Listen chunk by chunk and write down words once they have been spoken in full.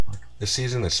This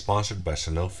season is sponsored by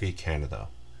Sanofi Canada.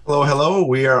 Hello, hello.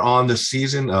 We are on the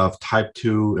season of type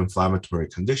 2 inflammatory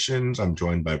conditions. I'm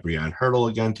joined by Brianne Hurdle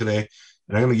again today,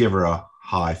 and I'm going to give her a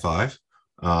high five.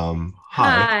 Hi.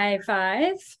 High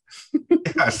five.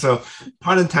 Yeah, so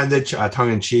pun intended,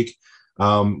 tongue in cheek.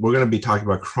 We're going to be talking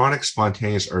about chronic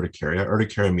spontaneous urticaria.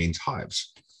 Urticaria means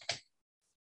hives.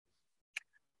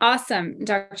 Awesome,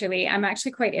 Dr. Lee. I'm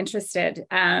actually quite interested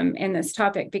in this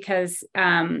topic because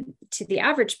to the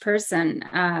average person,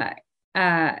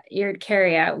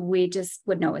 urticaria, we just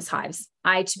would know as hives.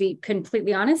 I, to be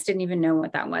completely honest, didn't even know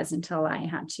what that was until I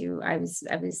had to. I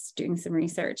was doing some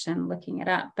research and looking it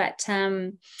up. But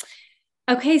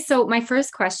okay, so my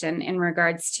first question in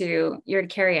regards to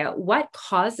urticaria: what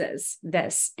causes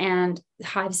this and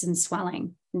hives and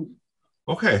swelling?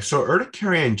 Okay, so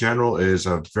urticaria in general is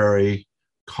a very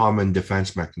common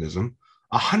defense mechanism.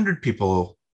 100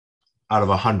 people out of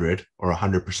 100 or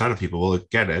 100% of people will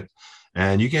get it.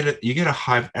 And you get a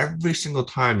hive every single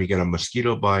time you get a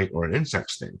mosquito bite or an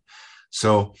insect sting.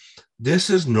 So this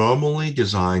is normally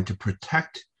designed to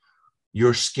protect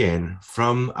your skin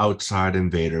from outside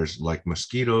invaders like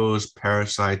mosquitoes,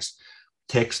 parasites,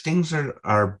 ticks, things that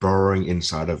are burrowing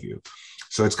inside of you.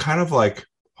 So it's kind of like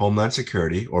Homeland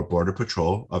Security or Border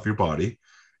Patrol of your body,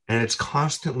 and it's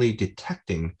constantly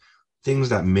detecting things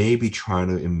that may be trying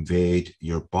to invade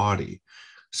your body.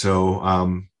 So,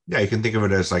 yeah, you can think of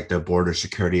it as like the border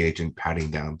security agent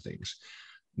patting down things.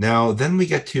 Now, then we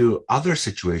get to other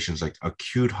situations like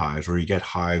acute hives, where you get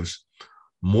hives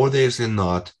more days than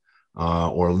not,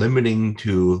 or limiting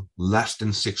to less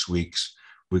than 6 weeks.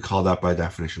 We call that by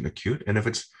definition acute. And if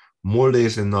it's more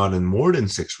days than not and more than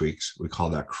 6 weeks, we call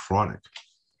that chronic.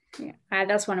 Yeah,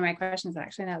 that's one of my questions,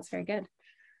 actually. That's very good.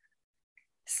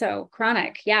 So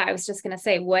chronic, yeah, I was just going to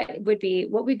say, what would be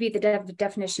the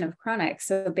definition of chronic?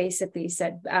 So basically, you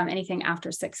said anything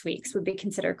after 6 weeks would be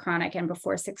considered chronic, and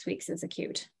before 6 weeks is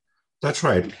acute. That's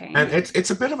right. Okay. And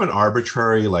it's a bit of an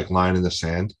arbitrary like line in the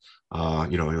sand.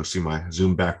 You'll see my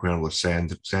Zoom background with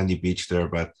sandy beach there,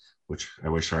 but which I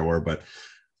wish I were. But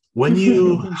when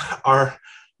you are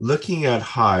looking at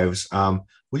hives,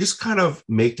 we just kind of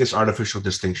make this artificial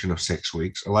distinction of 6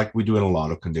 weeks, like we do in a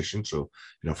lot of conditions. So,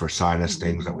 for sinus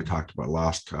things that we talked about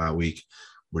last week,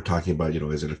 we're talking about,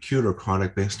 is it acute or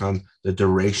chronic based on the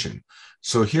duration.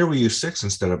 So here we use 6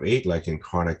 instead of 8, like in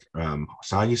chronic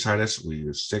sinusitis, we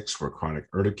use 6 for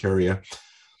chronic urticaria.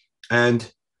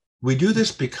 And we do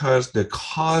this because the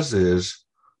causes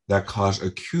that cause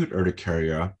acute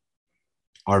urticaria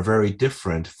are very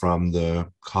different from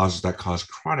the causes that cause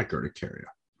chronic urticaria.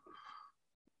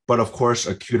 But of course,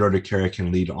 acute urticaria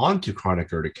can lead on to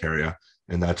chronic urticaria,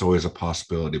 and that's always a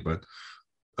possibility. But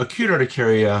acute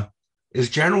urticaria is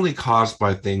generally caused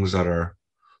by things that are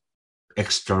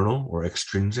external or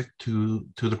extrinsic to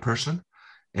the person.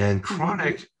 And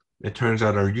chronic, it turns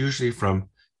out, are usually from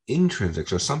intrinsic.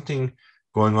 So something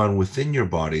going on within your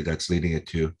body that's leading it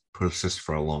to persist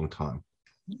for a long time.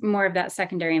 More of that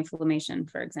secondary inflammation,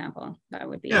 for example, that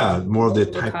would be, yeah, more of the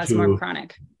would type cause 2 more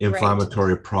chronic,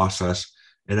 inflammatory process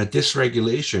and a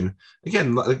dysregulation.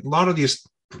 Again, a lot of these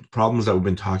problems that we've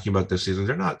been talking about this season,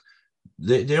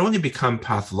 they only become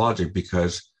pathologic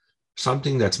because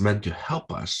something that's meant to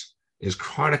help us is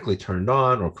chronically turned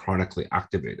on or chronically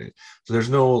activated. So there's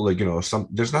no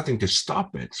there's nothing to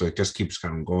stop it. So it just keeps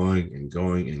kind of going and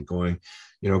going and going,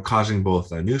 causing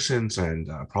both a nuisance and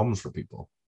problems for people.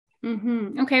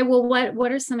 Okay, well,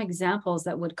 what are some examples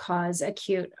that would cause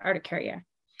acute urticaria?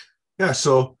 Yeah,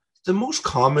 so the most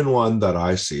common one that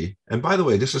I see, and by the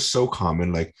way, this is so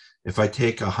common, like if I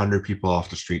take 100 people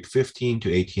off the street, 15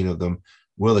 to 18 of them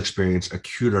will experience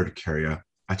acute urticaria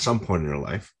at some point in their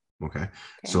life. Okay.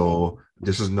 So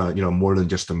this is not, more than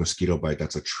just a mosquito bite.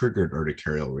 That's a triggered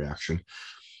urticarial reaction.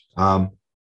 The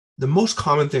most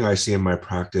common thing I see in my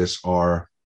practice are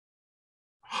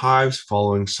hives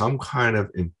following some kind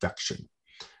of infection.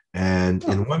 And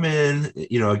in women,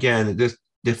 again, this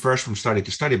differs from study to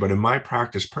study, but in my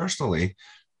practice personally,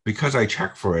 because I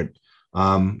check for it,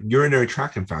 urinary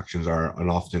tract infections are an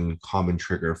often common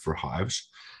trigger for hives,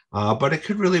 but it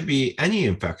could really be any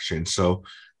infection. So,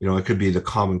 it could be the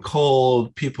common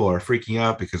cold. People are freaking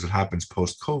out because it happens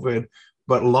post-COVID,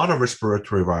 but a lot of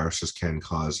respiratory viruses can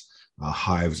cause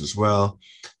hives as well.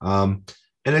 And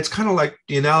it's kind of like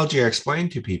the analogy I explain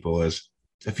to people is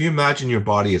if you imagine your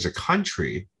body as a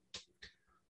country,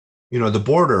 the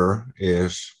border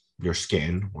is your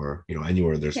skin or,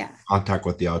 anywhere there's contact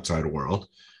with the outside world.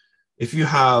 If you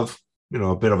have,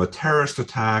 a bit of a terrorist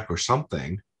attack or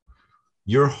something,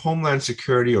 your Homeland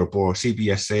Security or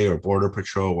CBSA or Border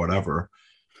Patrol, whatever,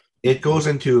 it goes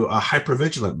into a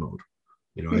hypervigilant mode.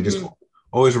 I just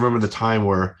always remember the time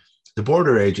where the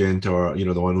border agent, or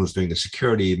the one who was doing the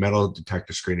security metal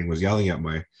detector screening, was yelling at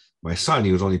my son.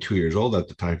 He was only 2 years old at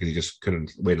the time because he just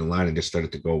couldn't wait in line and just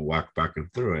started to go walk back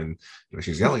and through. And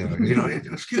she's yelling at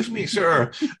him, excuse me,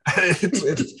 sir.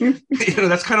 it's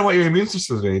that's kind of what your immune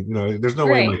system is doing. There's no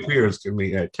way my 2 years is going to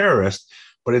be a terrorist,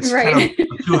 but it's kind of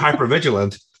too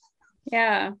hypervigilant.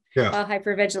 Yeah. Well,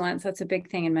 hypervigilance, that's a big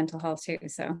thing in mental health too.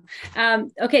 So,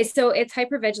 okay. So it's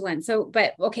hypervigilance. So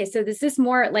is this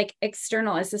more like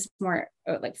external? Is this more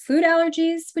like food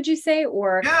allergies, would you say?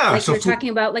 Or like you're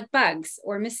talking about like bugs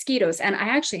or mosquitoes? And I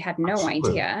actually had no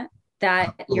idea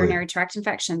that urinary tract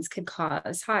infections could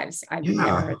cause hives. I've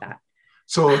never heard that.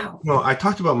 So, I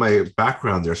talked about my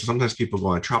background there. So sometimes people go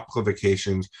on tropical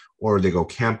vacations or they go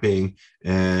camping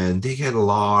and they get a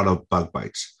lot of bug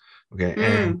bites. Okay.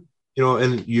 And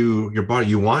and your body,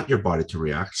 you want your body to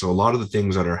react. So a lot of the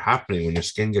things that are happening when your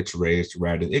skin gets raised,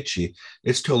 red and itchy,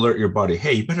 it's to alert your body,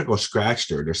 hey, you better go scratch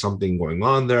there. There's something going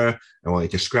on there. I want you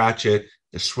to scratch it.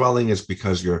 The swelling is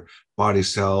because your body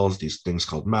cells, these things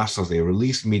called mast cells, they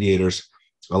release mediators,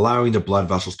 allowing the blood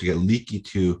vessels to get leaky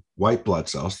to white blood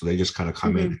cells. So they just kind of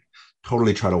come in,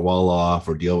 totally try to wall off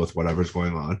or deal with whatever's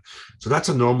going on. So that's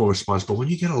a normal response. But when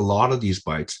you get a lot of these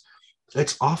bites,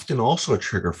 it's often also a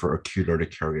trigger for acute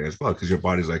urticaria as well, because your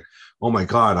body's like, oh my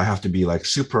God, I have to be like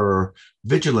super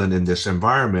vigilant in this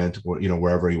environment,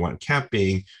 wherever you went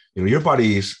camping. Your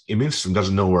body's immune system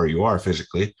doesn't know where you are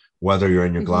physically, whether you're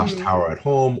in your glass tower at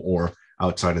home or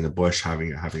outside in the bush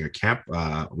having a camp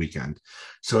weekend.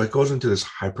 So it goes into this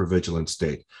hypervigilant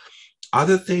state.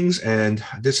 Other things, and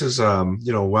this is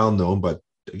well known, but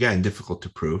again, difficult to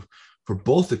prove for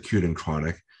both acute and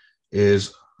chronic,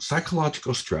 is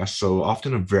psychological stress. So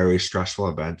often a very stressful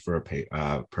event for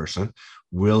a person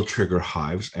will trigger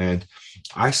hives. And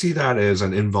I see that as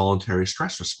an involuntary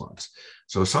stress response.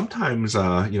 So sometimes,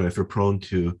 if you're prone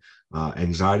to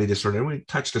anxiety disorder, and we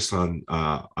touched this on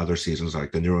other seasons,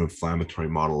 like the neuroinflammatory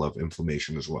model of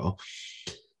inflammation as well.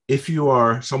 If you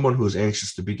are someone who's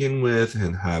anxious to begin with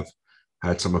and have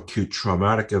had some acute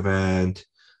traumatic event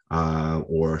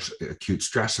or acute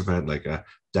stress event, like a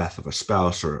death of a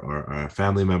spouse or a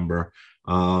family member,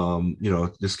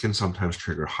 this can sometimes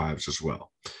trigger hives as well.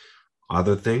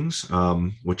 Other things,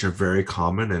 which are very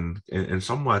common and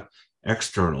somewhat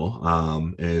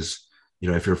external, is,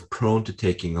 if you're prone to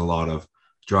taking a lot of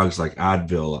drugs like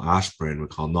Advil, aspirin, we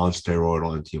call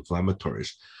non-steroidal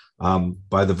anti-inflammatories,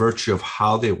 by the virtue of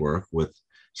how they work with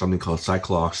something called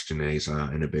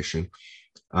cyclooxygenase inhibition,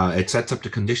 it sets up the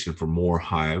condition for more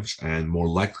hives and more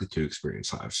likely to experience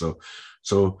hives.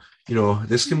 So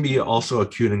this can be also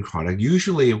acute and chronic.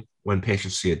 Usually when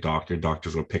patients see a doctor,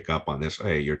 doctors will pick up on this.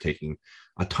 Hey, you're taking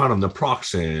a ton of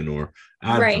naproxen or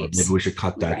Advil. Maybe we should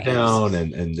cut that down.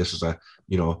 And this is a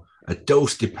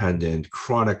dose dependent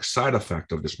chronic side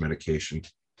effect of this medication.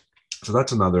 So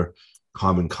that's another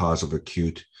common cause of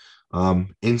acute.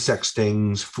 Insect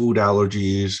stings, food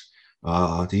allergies,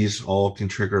 these all can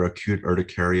trigger acute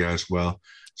urticaria as well.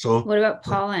 So what about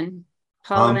pollen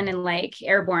and like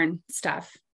airborne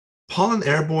stuff? Pollen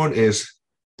airborne is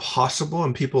possible,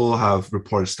 and people have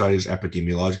reported studies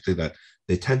epidemiologically that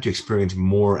they tend to experience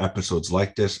more episodes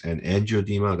like this, and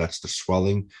angioedema, that's the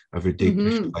swelling of your deep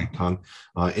like tongue,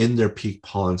 in their peak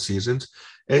pollen seasons.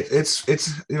 It's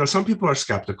some people are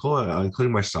skeptical,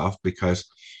 including myself, because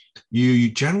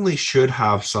you generally should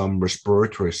have some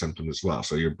respiratory symptoms as well.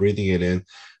 So you're breathing it in.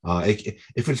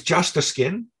 If it's just the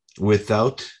skin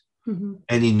without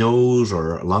any nose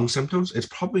or lung symptoms, it's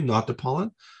probably not the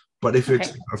pollen. But if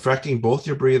it's affecting both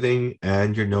your breathing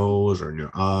and your nose or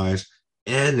your eyes,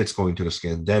 and it's going to the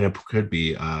skin, then it could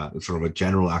be sort of a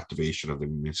general activation of the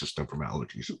immune system from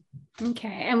allergies.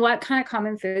 Okay. And what kind of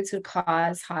common foods would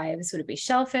cause hives? Would it be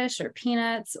shellfish or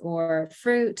peanuts or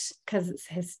fruit? Because it's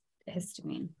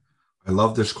histamine. I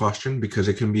love this question because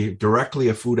it can be directly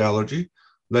a food allergy.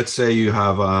 Let's say you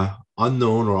have a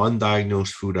unknown or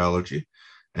undiagnosed food allergy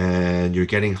and you're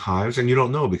getting hives and you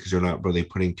don't know because you're not really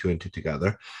putting two and two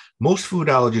together. Most food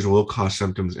allergies will cause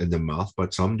symptoms in the mouth,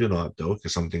 but some do not, though,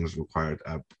 because some things require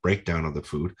a breakdown of the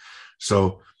food.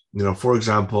 So, for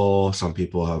example, some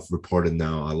people have reported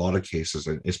now a lot of cases,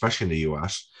 especially in the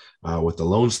US, with the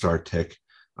Lone Star tick,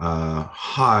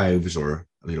 hives or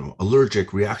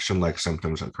allergic reaction-like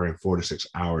symptoms occurring 4 to 6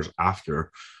 hours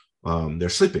after they're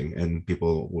sleeping. And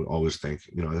people would always think,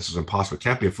 this is impossible. It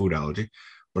can't be a food allergy.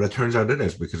 But it turns out it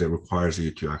is, because it requires you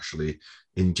to actually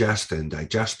ingest and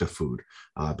digest the food,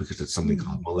 because it's something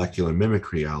called molecular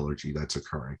mimicry allergy that's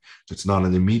occurring. So it's not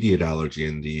an immediate allergy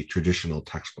in the traditional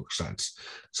textbook sense.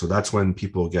 So that's when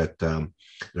people get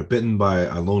bitten by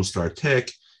a Lone Star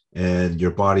tick. and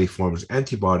your body forms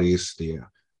antibodies, the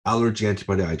allergy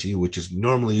antibody IgE, which is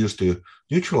normally used to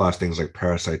neutralize things like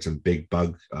parasites and big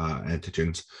bug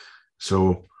antigens.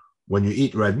 So when you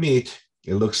eat red meat,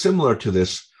 it looks similar to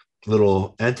this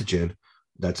little antigen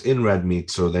that's in red meat.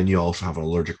 So then you also have an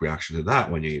allergic reaction to that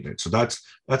when you eat it. So that's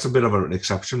a bit of an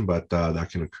exception, but that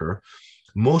can occur.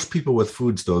 Most people with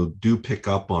foods, though, do pick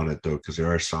up on it, though, because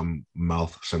there are some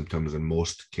mouth symptoms in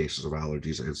most cases of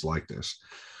allergies. It's like this.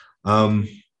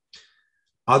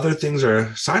 Other things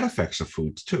are side effects of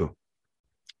foods, too.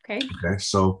 Okay.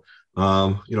 So,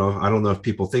 I don't know if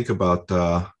people think about,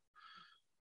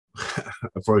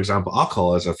 for example,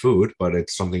 alcohol as a food, but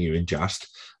it's something you ingest.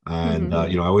 And,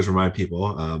 I always remind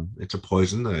people it's a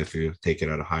poison if you take it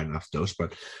at a high enough dose.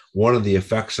 But one of the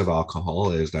effects of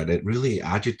alcohol is that it really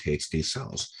agitates these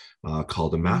cells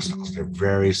called the mast cells. They're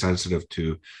very sensitive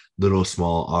to little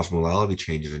small osmolality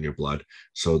changes in your blood.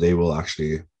 So they will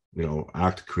actually,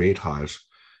 create hives,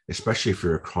 especially if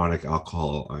you're a chronic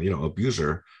alcohol,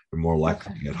 abuser, you're more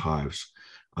likely to get hives.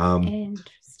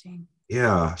 Interesting.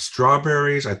 Yeah,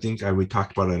 strawberries, I think we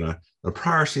talked about in a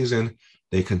prior season.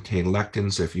 They contain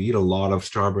lectins. So if you eat a lot of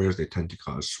strawberries, they tend to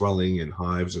cause swelling and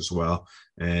hives as well.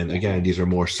 And again, these are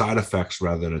more side effects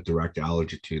rather than a direct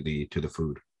allergy to the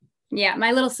food. Yeah,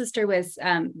 my little sister was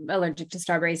allergic to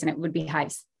strawberries, and it would be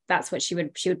hives. That's what she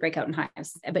would break out in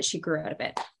hives, but she grew out of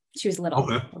it. She was little,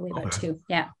 probably about 2.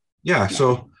 Yeah.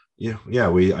 So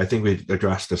I think we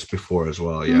addressed this before as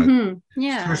well.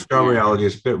 Yeah. Strawberry allergy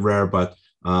is a bit rare, but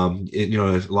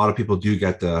a lot of people do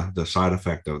get the side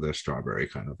effect of the strawberry,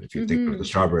 kind of, if you think of the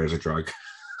strawberry as a drug.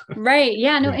 Right.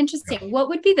 Yeah. No, interesting. What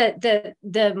would be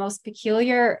the most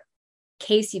peculiar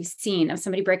case you've seen of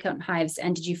somebody break out in hives,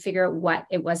 and did you figure out what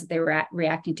it was that they were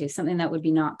reacting to? Something that would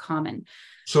be not common.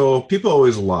 So people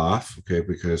always laugh,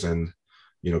 because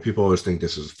people always think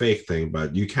this is a fake thing,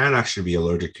 but you can actually be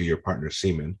allergic to your partner's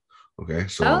semen.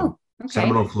 So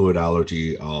seminal fluid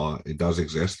allergy, it does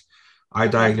exist. I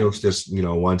diagnose this,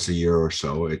 once a year or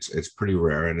so. It's pretty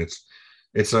rare, and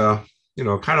it's a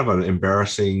kind of an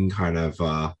embarrassing, kind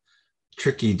of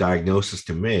tricky diagnosis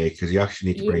to make, because you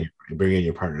actually need to bring in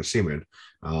your partner's semen.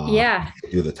 To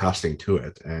do the testing to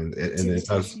it, and it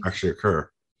does actually occur.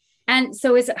 And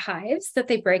so is it hives that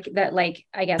they break, that, like,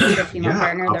 I guess the female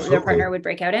partner, their partner would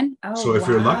break out in? Oh, so if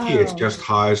you're lucky, it's just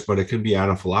hives, but it can be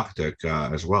anaphylactic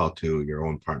as well to your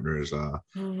own partner's.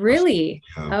 Really?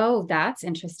 Oh, that's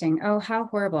interesting. Oh, how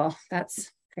horrible.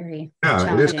 That's very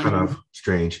it is kind of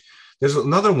strange. There's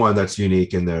another one that's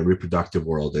unique in the reproductive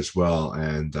world as well.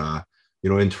 And,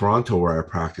 in Toronto, where I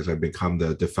practice, I've become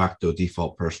the de facto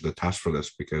default person to test for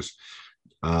this because,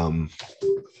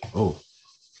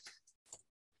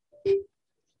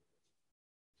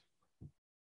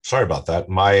 sorry about that.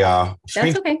 My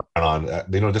screen's on.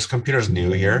 This computer's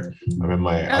new here. I'm in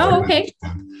my.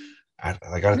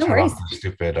 I got to turn off the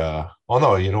stupid.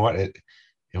 No, you know what? It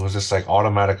was this like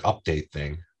automatic update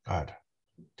thing. God,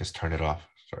 just turn it off.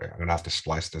 Sorry, I'm gonna have to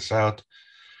splice this out.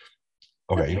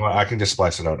 Okay, you know what? I can just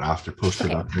splice it out after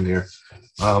post-production here.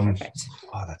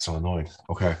 That's so annoying.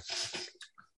 Okay.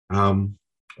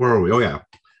 Where are we? Oh yeah.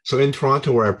 So in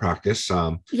Toronto, where I practice,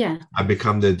 I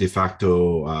become the de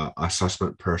facto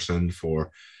assessment person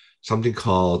for something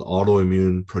called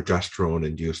autoimmune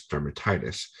progesterone-induced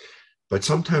dermatitis. But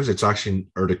sometimes it's actually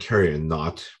urticaria,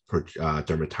 not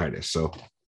dermatitis. So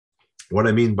what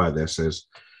I mean by this is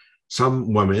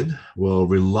some women will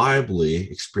reliably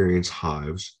experience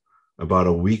hives about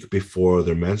a week before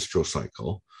their menstrual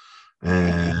cycle,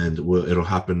 and it'll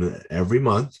happen every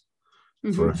month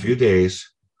for a few days,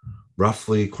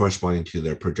 roughly corresponding to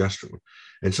their progesterone.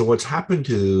 And so what's happened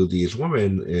to these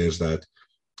women is that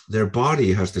their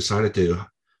body has decided to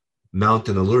mount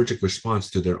an allergic response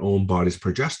to their own body's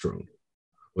progesterone,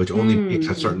 which only peaks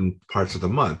at certain parts of the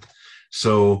month.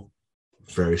 So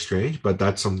very strange, but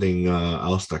that's something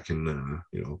else that can,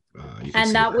 you can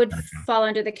and that would fall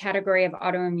under the category of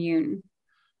autoimmune.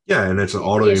 Yeah, and it's an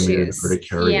autoimmune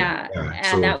urticaria.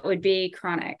 And that would be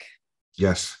chronic.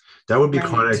 Yes, that would be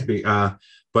chronic.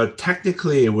 But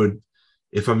technically, it would,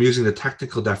 if I'm using the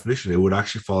technical definition, it would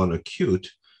actually fall on acute,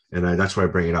 and that's why I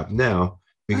bring it up now,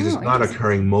 because it's not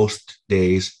occurring most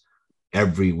days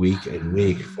every week and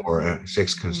week for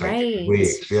 6 consecutive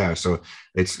weeks. Yeah, so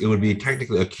it would be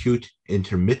technically acute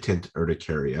intermittent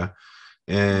urticaria.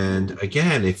 And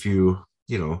again, if you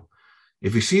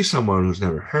see someone who's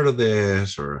never heard of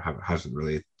this or hasn't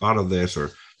really thought of this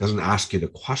or doesn't ask you the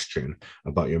question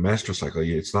about your menstrual cycle,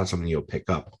 it's not something you'll pick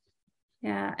up.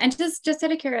 Yeah. And just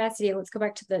out of curiosity, let's go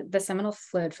back to the seminal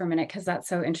fluid for a minute, because that's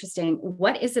so interesting.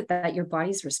 What is it that your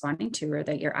body's responding to or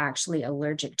that you're actually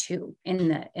allergic to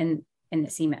in in the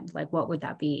semen? Like, what would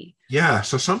that be? Yeah,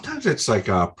 so sometimes it's like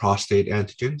a prostate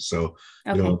antigen. So,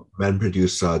 men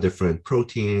produce different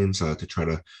proteins to try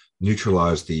to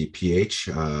neutralize the pH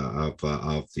of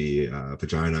the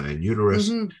vagina and uterus.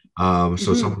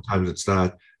 So sometimes it's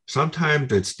that.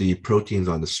 Sometimes it's the proteins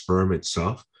on the sperm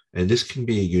itself, and this can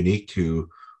be unique to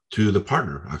the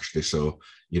partner actually. So,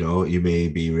 you may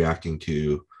be reacting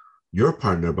to your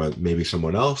partner, but maybe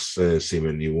someone else's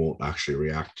semen you won't actually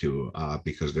react to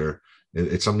because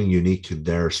it's something unique to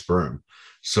their sperm.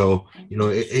 So,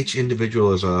 each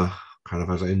individual is a kind of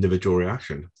has an individual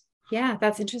reaction. Yeah,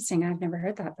 that's interesting. I've never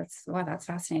heard that. That's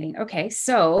fascinating. Okay,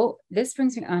 so this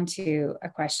brings me on to a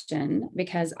question,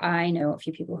 because I know a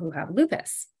few people who have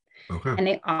lupus. Okay. And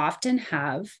they often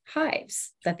have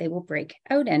hives that they will break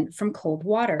out in from cold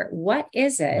water. What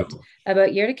is it about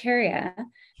urticaria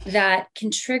that can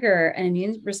trigger an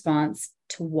immune response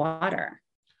to water?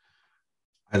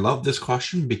 I love this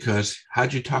question, because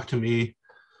had you talked to me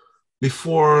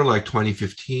before like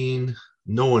 2015,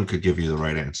 no one could give you the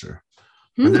right answer.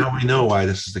 But now we know why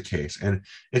this is the case. And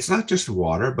it's not just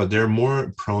water, but they're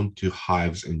more prone to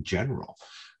hives in general.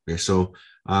 Okay, so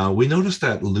we noticed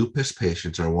that lupus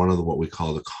patients are one of what we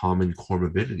call the common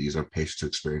comorbidities of patients who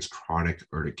experience chronic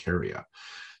urticaria.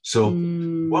 So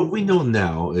what we know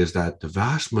now is that the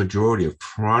vast majority of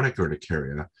chronic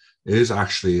urticaria is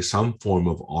actually some form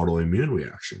of autoimmune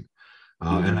reaction.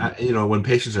 And when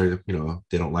patients are,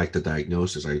 they don't like the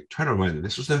diagnosis, I try to remind them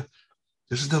this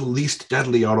is the least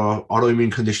deadly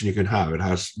autoimmune condition you can have. It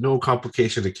has no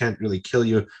complications. It can't really kill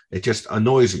you. It just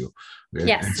annoys you. Okay?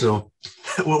 Yes. And so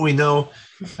what we know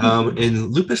in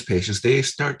lupus patients, they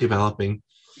start developing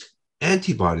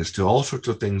antibodies to all sorts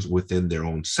of things within their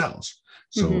own cells.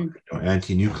 So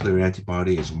anti-nuclear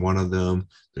antibody is one of them.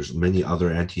 There's many other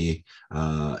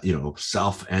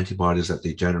self antibodies that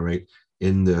they generate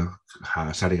in the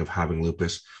setting of having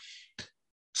lupus.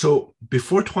 So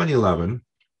before 2011,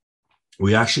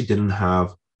 we actually didn't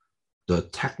have the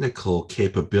technical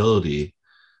capability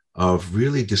of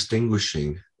really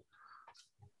distinguishing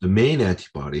the main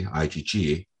antibody,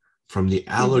 IgG, from the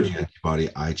allergy antibody,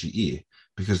 IgE,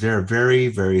 because they're very,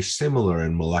 very similar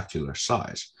in molecular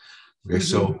size. Okay,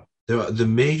 so the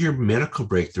major medical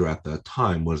breakthrough at that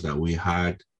time was that we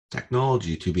had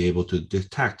technology to be able to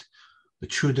detect the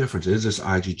true difference. Is this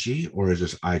IgG or is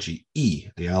this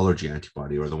IgE, the allergy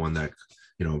antibody, or the one that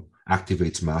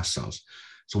activates mast cells?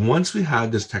 So once we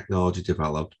had this technology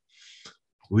developed,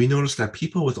 we noticed that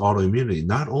people with autoimmunity,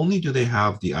 not only do they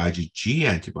have the IgG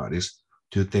antibodies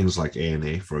to things like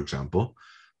ANA, for example,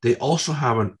 they also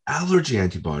have an allergy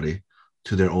antibody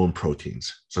to their own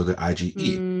proteins, so the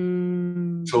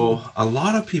IgE. So a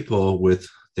lot of people with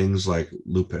things like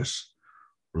lupus,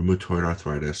 rheumatoid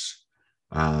arthritis,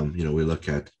 we look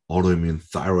at autoimmune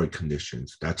thyroid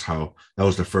conditions. That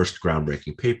was the first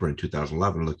groundbreaking paper in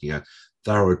 2011, looking at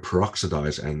thyroid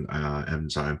peroxidase and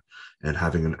enzyme and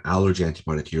having an allergy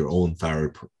antibody to your own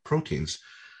thyroid proteins.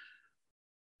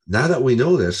 Now that we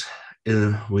know this,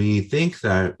 we think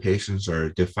that patients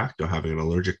are de facto having an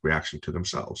allergic reaction to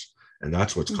themselves. And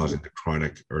that's what's causing the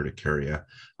chronic urticaria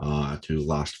to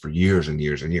last for years and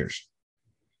years and years.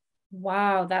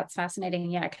 Wow, that's fascinating.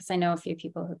 Yeah, because I know a few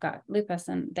people who've got lupus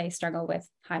and they struggle with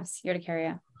hives,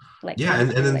 urticaria.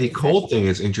 And then the cold thing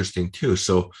is interesting too.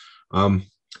 So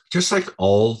just like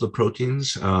all the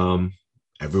proteins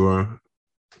everywhere,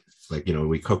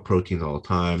 we cook proteins all the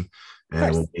time.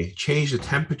 And when we change the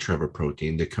temperature of a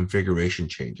protein, the configuration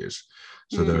changes.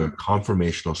 So the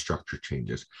conformational structure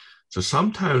changes. So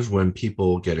sometimes when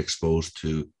people get exposed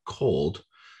to cold,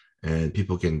 and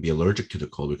people can be allergic to the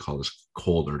cold, we call this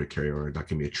cold urticaria, or that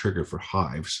can be a trigger for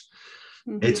hives.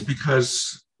 It's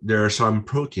because there are some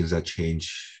proteins that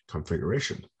change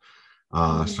configuration.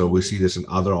 So we see this in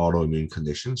other autoimmune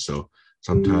conditions. So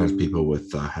sometimes people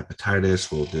with hepatitis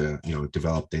will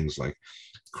develop things like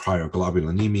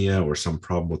cryoglobulinemia or some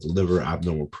problem with the liver,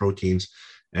 abnormal proteins.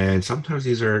 And sometimes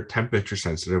these are temperature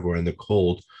sensitive, where in the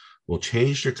cold will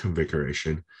change their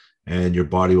configuration and your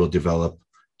body will develop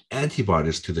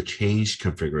antibodies to the changed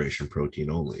configuration protein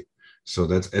only. So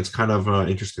it's kind of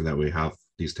interesting that we have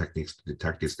these techniques to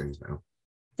detect these things now.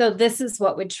 So this is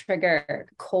what would trigger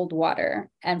cold water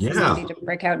and for somebody to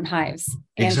break out in hives.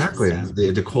 Exactly.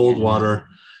 The cold water,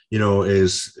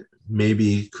 is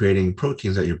maybe creating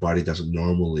proteins that your body doesn't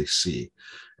normally see.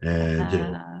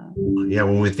 And,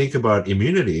 when we think about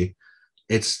immunity,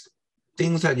 it's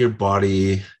things that your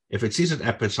body, if it sees it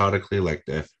episodically, like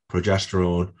the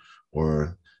progesterone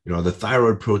or the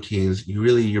thyroid proteins,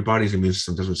 your body's immune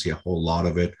system doesn't see a whole lot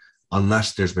of it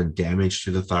unless there's been damage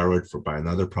to the thyroid by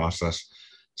another process.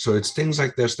 So it's things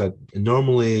like this that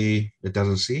normally it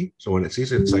doesn't see. So when it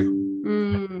sees it, it's like,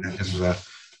 this is a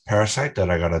parasite that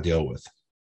I got to deal with.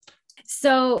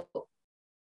 So,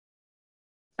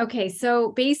 okay.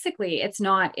 So basically it's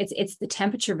the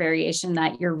temperature variation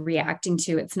that you're reacting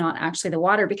to. It's not actually the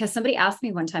water, because somebody asked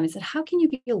me one time, I said, how can you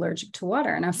be allergic to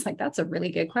water? And I was like, that's a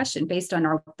really good question, based on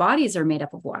our bodies are made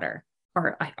up of water,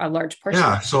 or a large portion.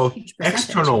 Yeah. So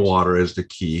external water is the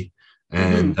key.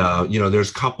 And,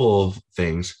 there's a couple of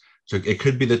things. So it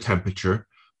could be the temperature,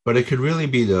 but it could really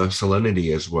be the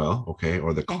salinity as well. Okay.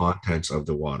 Or the contents of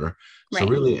the water. So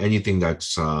really anything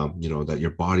that's, that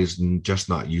your body's just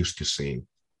not used to seeing.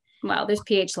 Well, there's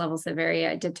pH levels that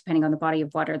vary depending on the body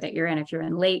of water that you're in, if you're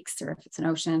in lakes or if it's an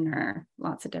ocean, or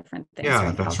lots of different things.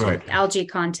 Yeah, that's right. Algae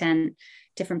content,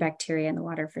 different bacteria in the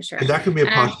water, for sure. And that could be a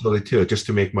possibility too, just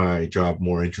to make my job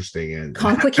more interesting and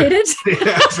complicated.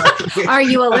 Yeah, exactly. Are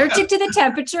you allergic to the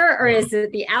temperature, or is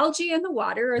it the algae in the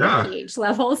water, or the pH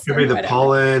levels? Could be the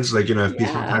pollens, like, if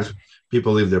sometimes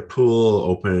people leave their pool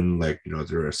open, like,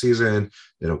 during a season,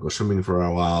 they don't go swimming for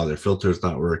a while, their filter's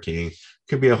not working.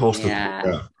 Could be a host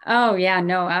of Oh yeah,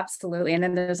 no, absolutely. And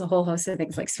then there's a whole host of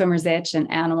things like swimmer's itch and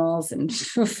animals and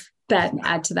that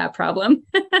add to that problem.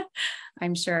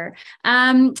 I'm sure.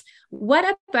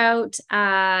 What about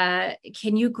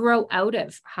can you grow out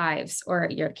of hives or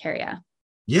urticaria?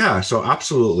 Yeah, so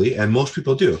absolutely. And most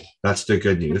people do. That's the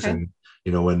good news. Okay.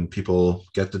 And when people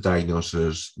get the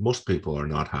diagnosis, most people are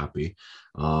not happy.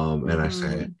 And I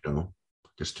say,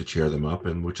 just to cheer them up,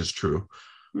 and which is true.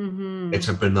 It's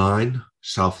a benign,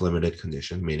 self-limited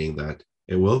condition, meaning that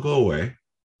it will go away.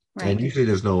 And usually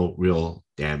there's no real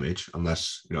damage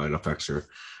unless, it affects your,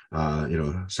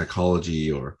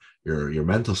 psychology or your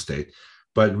mental state.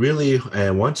 But really,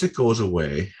 once it goes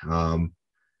away,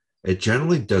 it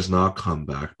generally does not come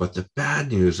back. But the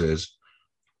bad news is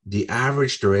the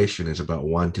average duration is about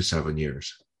 1 to 7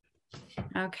 years.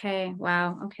 Okay.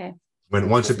 Wow. Okay.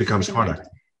 Once it becomes chronic.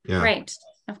 Yeah. Right.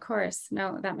 Of course.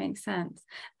 No, that makes sense.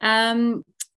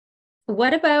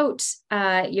 What about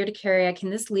urticaria? Can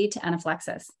this lead to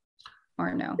anaphylaxis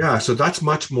or no? Yeah, so that's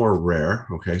much more rare.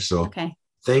 Okay. So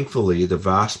thankfully, the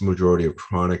vast majority of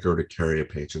chronic urticaria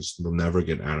patients will never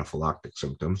get anaphylactic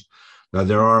symptoms. Now,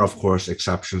 there are, of course,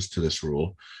 exceptions to this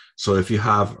rule. So if you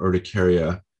have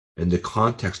urticaria in the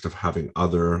context of having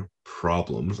other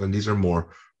problems, and these are more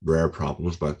rare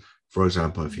problems, but for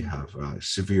example, if you have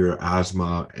severe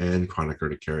asthma and chronic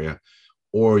urticaria,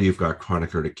 or you've got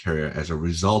chronic urticaria as a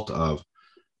result of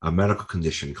a medical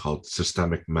condition called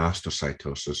systemic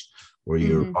mastocytosis, where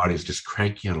your body is just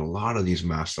cranking out a lot of these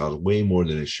mast cells, way more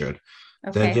than it should,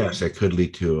 then yes, it could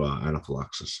lead to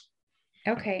anaphylaxis.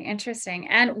 Okay, interesting.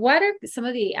 And what are some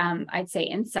of the, I'd say,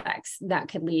 insects that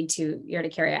could lead to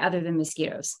urticaria other than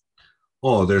mosquitoes?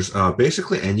 Oh, there's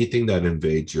basically anything that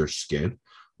invades your skin.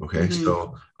 Okay,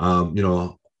 so,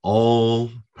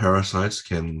 all parasites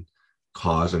can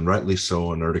cause, and rightly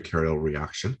so, an urticarial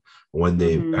reaction when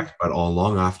they infect, but all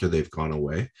long after they've gone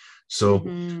away. So,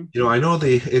 I know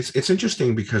it's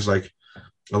interesting because, like,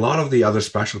 a lot of the other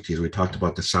specialties, we talked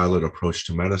about the siloed approach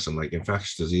to medicine, like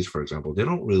infectious disease, for example, they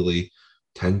don't really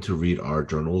tend to read our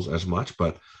journals as much,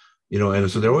 but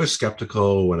and so they're always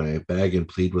skeptical when I beg and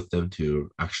plead with them to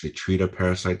actually treat a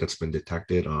parasite that's been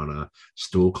detected on a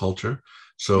stool culture.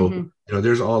 So,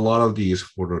 there's a lot of these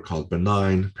what are called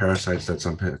benign parasites that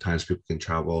sometimes people can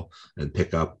travel and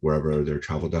pick up wherever their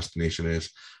travel destination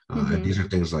is. And these are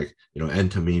things like,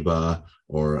 entamoeba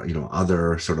or,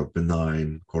 other sort of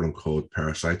benign, quote unquote,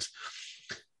 parasites.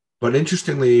 But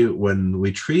interestingly, when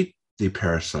we treat the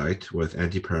parasite with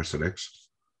antiparasitics,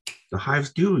 the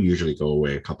hives do usually go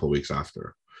away a couple of weeks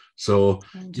after. So,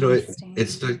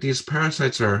 it's like these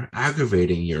parasites are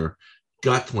aggravating your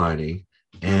gut lining.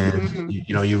 And,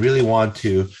 you really want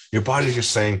to, your body's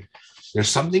just saying, there's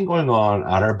something going on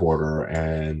at our border.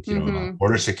 And,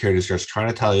 border security is just trying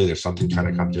to tell you there's something trying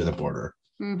to come through the border.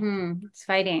 It's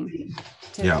fighting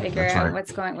to figure out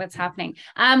what's happening.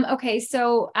 Okay.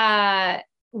 So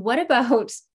what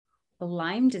about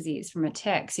Lyme disease from a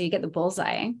tick? So you get the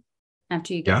bullseye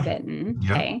after you get bitten.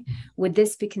 Okay. Would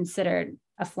this be considered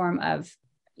a form of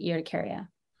urticaria?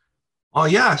 Oh,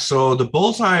 yeah. So the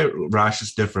bullseye rash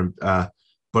is different,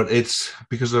 but it's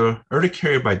because the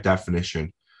urticaria by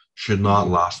definition should not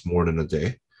last more than a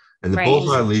day. And the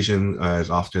bullseye lesion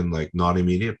is often like not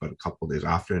immediate, but a couple of days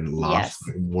after, and lasts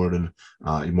more than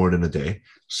a day.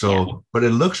 So, but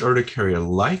it looks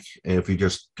urticaria-like if you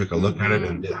just took a look at it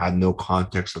and it had no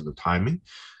context of the timing.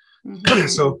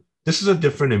 So this is a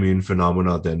different immune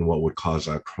phenomena than what would cause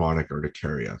a chronic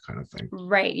urticaria kind of thing.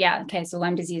 Right. Yeah. Okay. So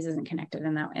Lyme disease isn't connected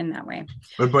in that way.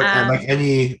 But and like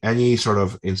any sort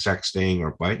of insect sting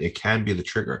or bite, it can be the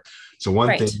trigger. So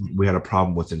one thing we had a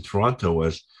problem with in Toronto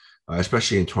was,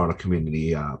 especially in Toronto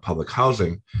community public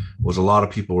housing, was a lot of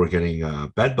people were getting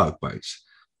bed bug bites.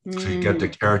 So you get the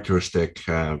characteristic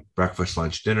breakfast,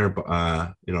 lunch, dinner,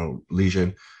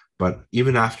 lesion. But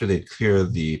even after they'd clear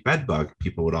the bed bug,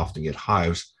 people would often get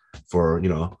hives for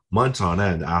months on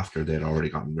end after they'd already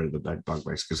gotten rid of the bed bug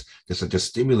bites, because this had just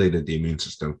stimulated the immune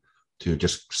system to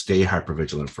just stay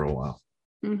hypervigilant for a while.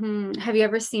 Mm-hmm. Have you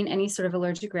ever seen any sort of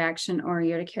allergic reaction or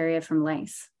urticaria from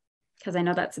lice? Because I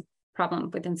know that's a problem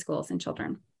within schools and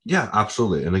children. Yeah,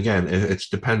 absolutely. And again, it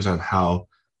depends on how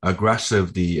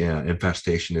aggressive the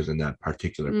infestation is in that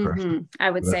particular person. I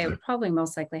would say it would probably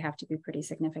most likely have to be pretty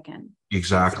significant.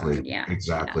 Exactly. So,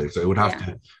 exactly. So it would have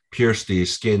to pierce the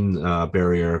skin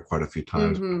barrier quite a few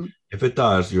times. If it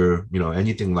does,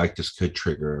 anything like this could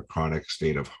trigger a chronic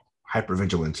state of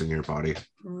hypervigilance in your body.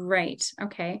 Right.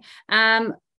 Okay.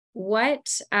 What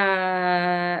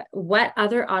other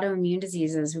autoimmune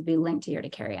diseases would be linked to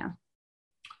urticaria?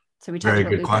 So we talked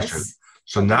about lupus. Question.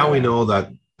 So now we know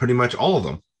that pretty much all of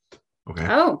them. Okay.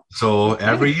 So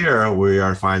every year we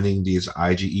are finding these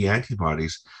IgE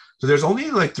antibodies. So there's only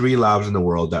like 3 labs in the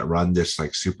world that run this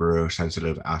like super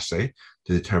sensitive assay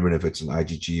to determine if it's an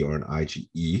IgG or an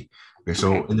IgE. Okay.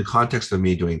 So in the context of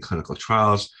me doing clinical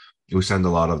trials, we send a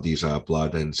lot of these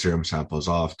blood and serum samples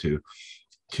off to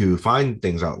find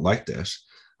things out like this.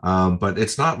 But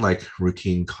it's not like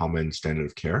routine, common standard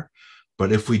of care.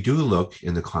 But if we do look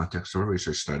in the context of a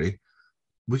research study,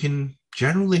 we can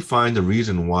generally find the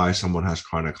reason why someone has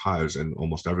chronic hives in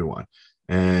almost everyone.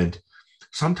 And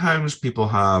sometimes people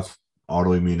have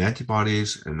autoimmune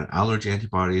antibodies and allergy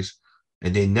antibodies,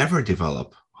 and they never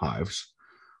develop hives.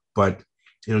 But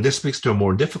this speaks to a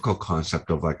more difficult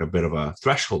concept of like a bit of a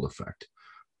threshold effect.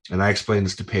 And I explain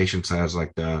this to patients as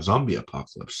like the zombie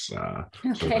apocalypse sort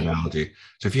of analogy.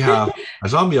 So if you have a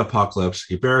zombie apocalypse,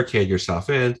 you barricade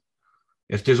yourself in.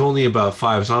 If there's only about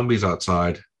 5 zombies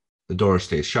outside, the door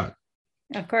stays shut.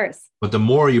 Of course. But the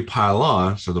more you pile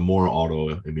on, so the more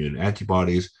autoimmune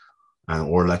antibodies,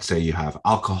 or let's say you have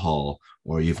alcohol,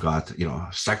 or you've got,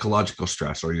 psychological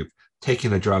stress, or you've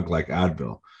taken a drug like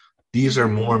Advil. These are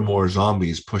more and more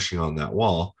zombies pushing on that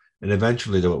wall, and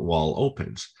eventually the wall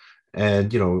opens.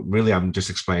 And, really, I'm just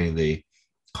explaining the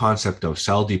concept of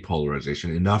cell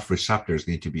depolarization. Enough receptors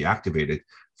need to be activated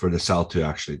for the cell to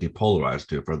actually depolarize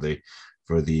for the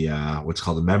what's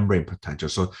called the membrane potential.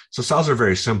 So cells are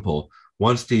very simple.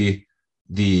 Once the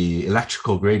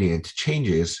electrical gradient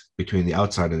changes between the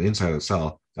outside and the inside of the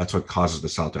cell, that's what causes the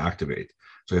cell to activate.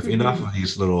 So if enough of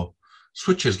these little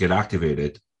switches get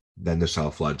activated, then the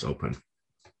cell floods open.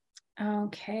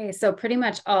 Okay, so pretty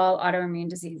much all autoimmune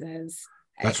diseses.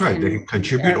 That's right. They can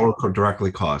contribute or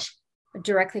directly cause.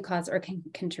 Directly cause or can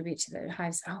contribute to the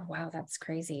hives. Oh, wow, that's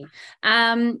crazy.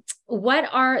 What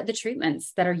are the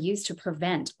treatments that are used to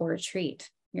prevent or treat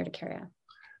urticaria?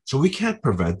 So we can't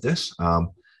prevent this.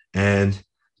 And,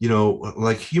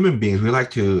 like human beings, we like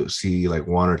to see like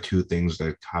 1 or 2 things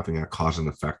that having a cause and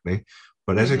effect thing.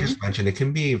 But as I just mentioned, it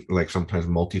can be like sometimes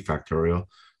multifactorial.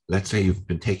 Let's say you've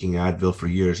been taking Advil for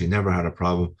years, you never had a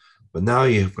problem, but now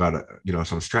you've got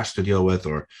some stress to deal with,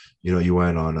 or you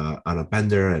went on a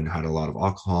bender and had a lot of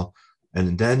alcohol,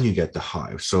 and then you get the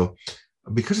hive. So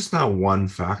because it's not one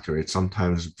factor, it's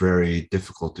sometimes very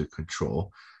difficult to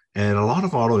control. And a lot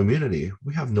of autoimmunity,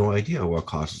 we have no idea what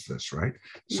causes this, right?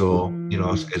 So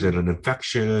is it an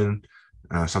infection?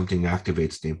 Something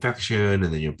activates the infection,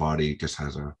 and then your body just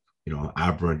has a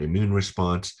aberrant immune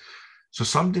response. So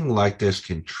something like this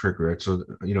can trigger it. So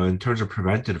in terms of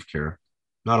preventative care,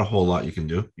 not a whole lot you can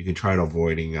do. You can try to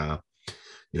avoiding,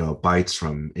 bites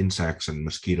from insects and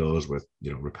mosquitoes with,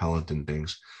 repellent and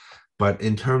things. But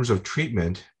in terms of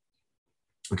treatment,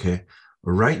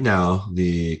 right now,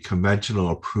 the conventional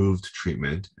approved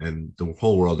treatment, and the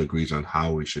whole world agrees on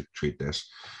how we should treat this.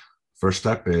 First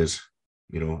step is,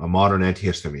 a modern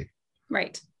antihistamine.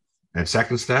 Right. And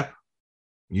second step,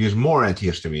 use more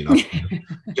antihistamine.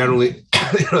 Generally,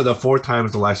 the 4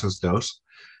 times the licensed dose.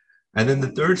 And then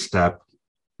the third step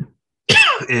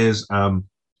is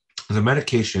the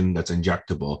medication that's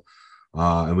injectable.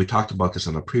 And we talked about this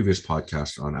on a previous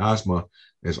podcast on asthma,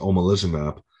 is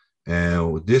omalizumab.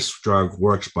 And this drug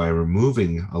works by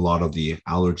removing a lot of the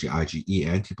allergy IgE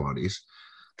antibodies.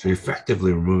 So you're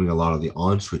effectively removing a lot of the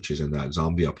on switches in that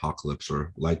zombie apocalypse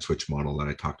or light switch model that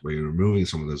I talked about. You're removing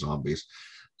some of the zombies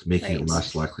to making it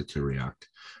less likely to react.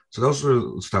 So those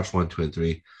are steps 1, 2, and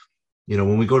 3.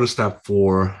 when we go to step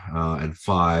 4 and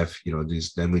 5,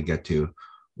 then we get to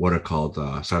what are called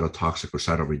cytotoxic or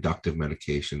cytoreductive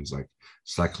medications like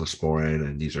cyclosporin,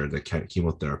 and these are the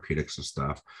chemotherapeutics and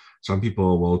stuff. Some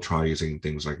people will try using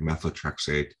things like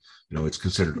methotrexate. It's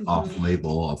considered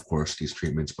off-label, of course, these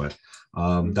treatments, but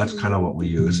that's kind of what we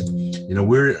use.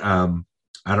 We're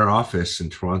at our office in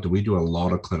Toronto, we do a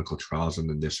lot of clinical trials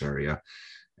in this area.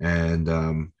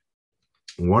 And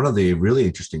one of the really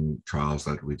interesting trials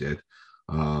that we did,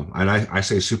 and I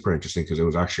say super interesting because it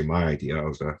was actually my idea. I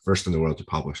was the first in the world to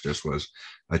publish this, was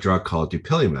a drug called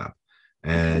dupilumab,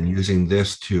 and using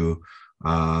this to,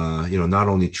 not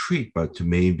only treat, but to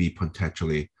maybe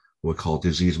potentially what we call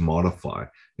disease modify,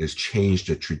 is change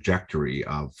the trajectory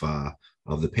of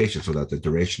the patient so that the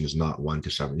duration is not 1 to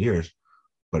 7 years,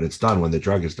 but it's done when the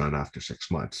drug is done after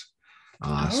 6 months.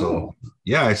 So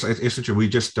yeah, it's interesting. We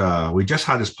just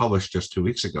had this published just 2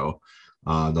 weeks ago.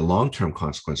 The long-term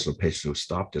consequences of patients who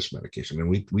stop this medication, and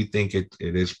we think it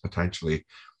is potentially,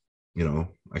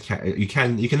 you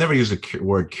can never use the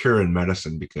word cure in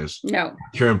medicine because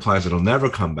cure implies it'll never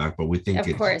come back, but we think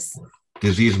it's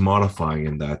disease modifying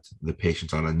in that the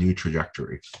patient's on a new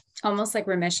trajectory, almost like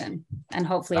remission, and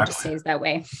hopefully it just stays that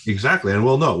way. Exactly. And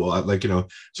we'll know. Well,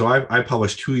 so I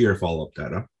published 2-year follow-up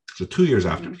data. So 2 years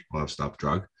after people have stopped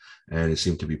drug, and it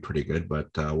seemed to be pretty good, but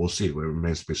we'll see. It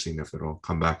remains to be seen if it'll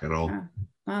come back at all.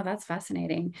 Oh, that's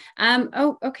fascinating.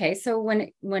 Okay. So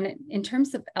when in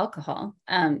terms of alcohol,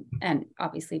 and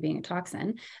obviously being a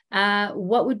toxin,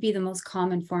 what would be the most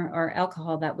common form or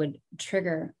alcohol that would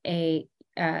trigger a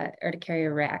urticaria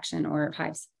reaction or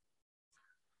hives?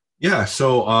 Yeah.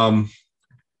 So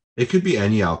it could be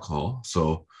any alcohol.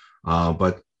 So,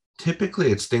 but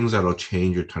typically it's things that'll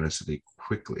change your tonicity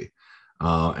quickly.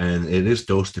 And it is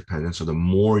dose dependent. So the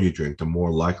more you drink, the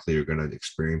more likely you're going to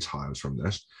experience hives from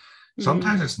this.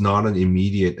 Sometimes it's not an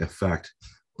immediate effect,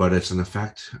 but it's an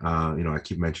effect. I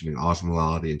keep mentioning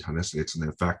osmolality and tonicity. It's an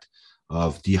effect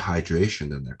of dehydration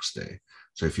the next day.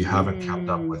 So if you haven't kept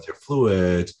up with your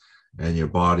fluids and your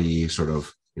body sort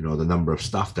of, the number of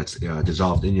stuff that's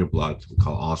dissolved in your blood, we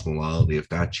call osmolality, if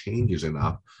that changes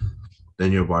enough,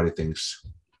 then your body thinks,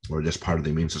 or this part of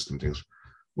the immune system thinks,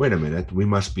 wait a minute, we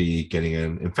must be getting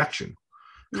an infection.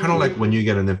 Kind of like when you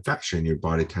get an infection, your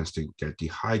body tends to get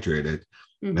dehydrated,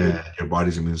 and your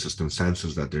body's immune system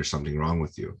senses that there's something wrong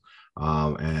with you.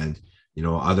 And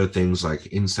other things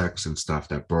like insects and stuff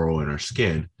that burrow in our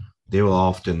skin, they will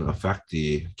often affect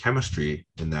the chemistry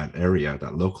in that area,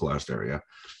 that localized area,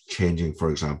 changing,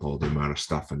 for example, the amount of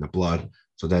stuff in the blood.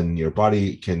 So then your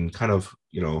body can kind of,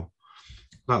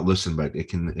 not listen, but it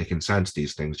can sense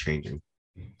these things changing.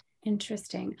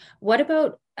 Interesting. What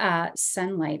about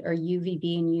sunlight or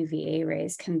UVB and UVA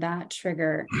rays? Can that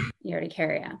trigger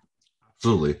urticaria?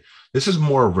 Absolutely. This is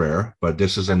more rare, but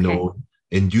this is a known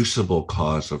inducible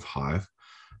cause of hive.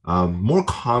 More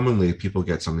commonly, people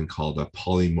get something called a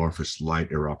polymorphous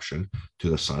light eruption to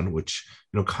the sun, which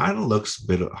kind of looks a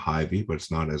bit hivey, but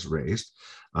it's not as raised,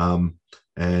 and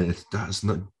it's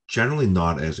generally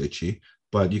not as itchy.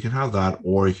 But you can have that,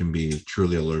 or you can be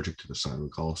truly allergic to the sun. We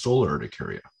call it solar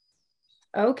urticaria.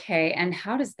 Okay, and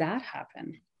how does that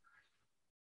happen?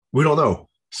 We don't know.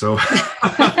 So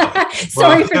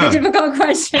sorry for the difficult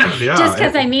question. Just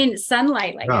because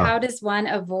sunlight, how does one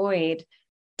avoid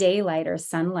daylight or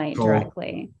sunlight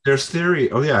directly? There's theory.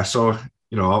 So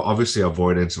obviously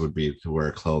avoidance would be to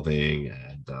wear clothing,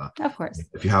 and of course,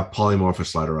 if you have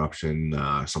polymorphous light eruption,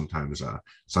 sometimes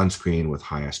sunscreen with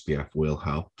high SPF will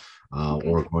help,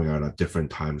 or going out at different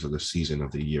times of the season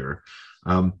of the year.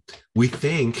 We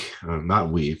think, not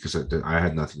we, because I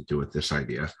had nothing to do with this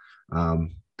idea,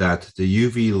 that the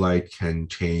UV light can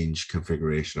change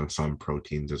configuration of some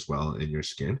proteins as well in your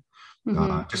skin.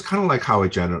 Just kind of like how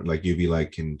UV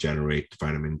light can generate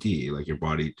vitamin D, like your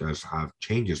body does have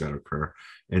changes that occur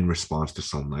in response to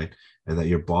sunlight, and that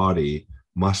your body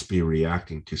must be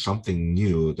reacting to something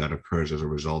new that occurs as a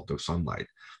result of sunlight.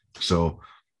 So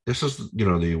this is,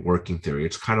 the working theory.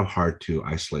 It's kind of hard to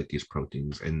isolate these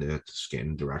proteins in the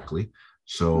skin directly.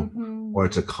 So, or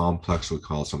it's a complex, we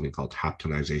call something called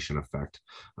haptonization effect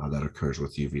that occurs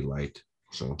with UV light.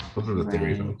 So those are the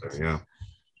theories out there. Yeah.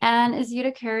 And is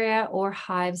urticaria or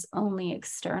hives only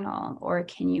external, or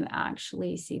can you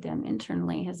actually see them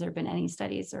internally? Has there been any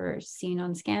studies or seen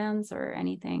on scans or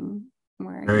anything?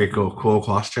 Very cool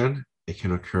question. It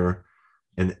can occur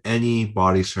in any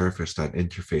body surface that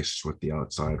interfaces with the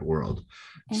outside world.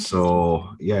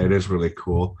 So yeah, it is really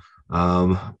cool.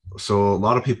 So a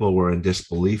lot of people were in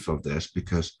disbelief of this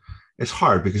because it's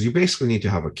hard, because you basically need to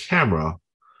have a camera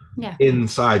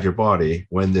inside your body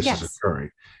when this is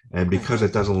occurring. And because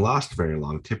it doesn't last very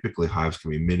long, typically hives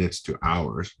can be minutes to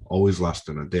hours, always less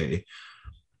than a day.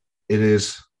 It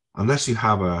is, unless you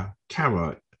have a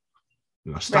camera,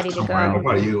 stuck somewhere in the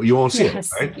body, you won't see it,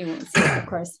 right? You won't see it, of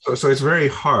course. So it's very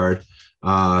hard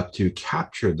to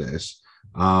capture this.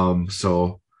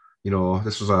 So,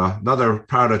 this was another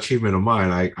proud achievement of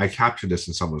mine. I captured this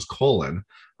in someone's colon,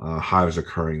 hives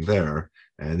occurring there.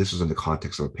 And this was in the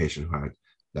context of a patient who had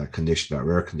that condition, that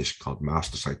rare condition called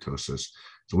mastocytosis.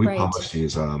 So we published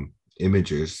these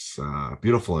images,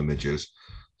 beautiful images,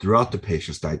 throughout the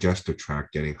patient's digestive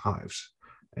tract getting hives.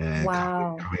 And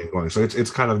coming and going. So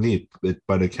it's kind of neat,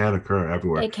 but it can occur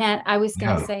everywhere. It can. I was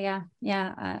going to say,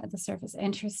 the surface.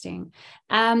 Interesting.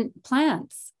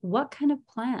 Plants. What kind of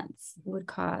plants would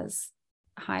cause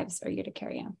hives or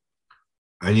urticaria?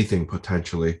 Anything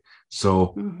potentially.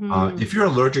 So if you're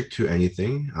allergic to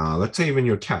anything, let's say even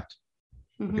your cat,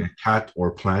 cat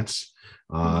or plants,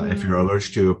 if you're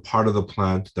allergic to a part of the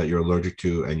plant that you're allergic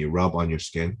to and you rub on your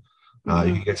skin,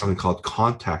 you can get something called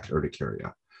contact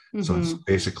urticaria. So it's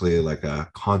basically like a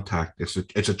contact.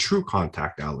 It's a true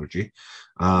contact allergy.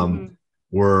 And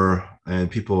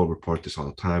people report this all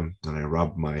the time. And I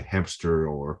rub my hamster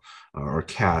or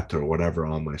cat or whatever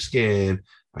on my skin,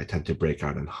 I tend to break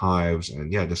out in hives,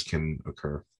 and this can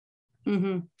occur.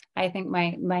 I think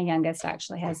my youngest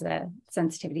actually has a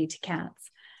sensitivity to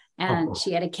cats, and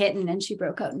she had a kitten and she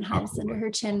broke out in hives under her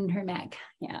chin and her neck.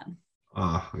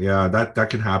 That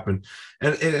can happen,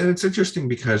 and it's interesting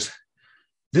because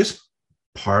this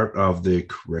part of the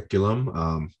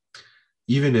curriculum,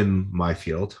 even in my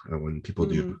field, when people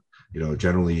do,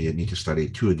 generally you need to study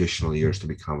 2 additional years to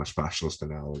become a specialist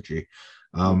in allergy.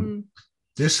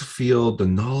 This field, the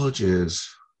knowledge is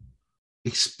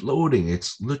exploding.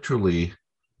 It's literally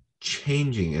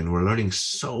changing, and we're learning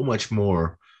so much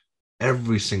more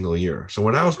every single year. So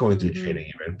when I was going through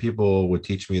training, even people would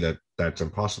teach me that that's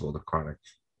impossible, the chronic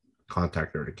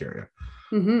contact urticaria.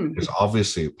 It's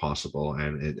obviously possible,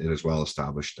 and it is well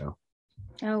established now.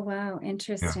 Oh, wow.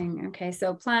 Interesting. Okay.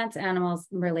 So plants, animals,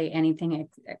 really anything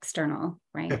external,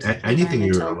 right? Anything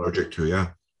you're allergic to.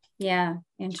 Yeah.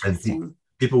 Interesting. And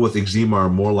people with eczema are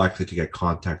more likely to get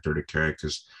contact urticaria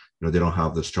because, they don't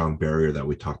have the strong barrier that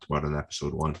we talked about in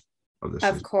episode 1 of this.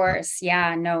 Of course.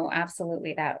 Yeah, no,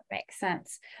 absolutely. That makes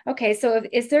sense. Okay. So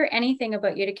is there anything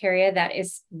about urticaria that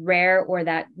is rare or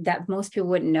that most people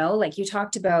wouldn't know? Like you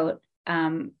talked about,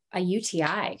 a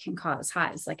UTI can cause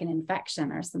hives, like an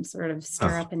infection or some sort of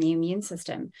stir up in the immune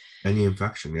system. Any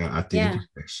infection, at the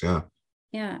interface,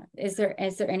 Yeah. Is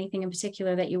there anything in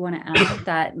particular that you want to add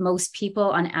that most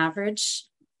people on average,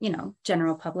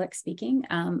 general public speaking,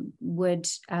 would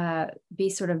be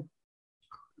sort of,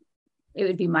 it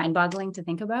would be mind-boggling to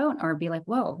think about or be like,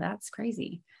 whoa, that's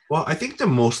crazy? Well, I think the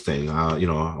most thing, I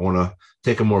want to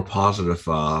take a more positive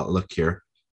look here.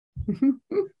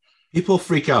 People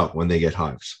freak out when they get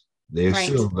hives. They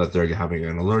assume that they're having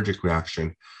an allergic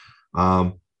reaction.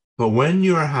 But when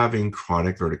you're having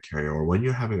chronic urticaria, or when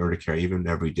you're having urticaria even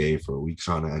every day for weeks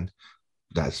on end,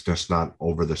 that's just not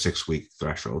over the 6-week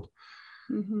threshold.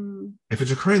 If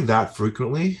it's occurring that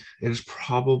frequently, it is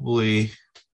probably,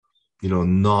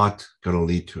 not going to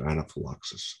lead to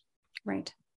anaphylaxis.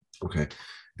 Right. Okay.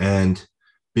 And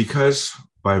because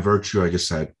by virtue, I just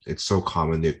said it's so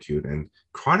common, the acute, and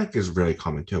chronic is very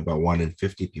common too. About 1 in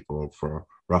 50 people, for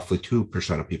roughly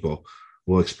 2% of people,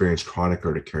 will experience chronic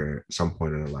urticaria at some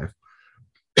point in their life.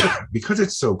 Because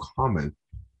it's so common,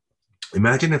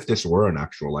 imagine if this were an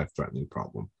actual life-threatening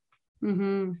problem.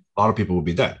 A lot of people would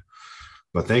be dead,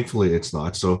 but thankfully it's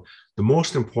not. So the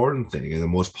most important thing and the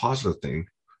most positive thing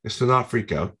is to not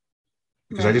freak out,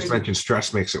 because I just mentioned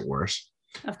stress makes it worse.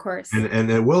 Of course.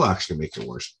 And it will actually make it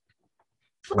worse.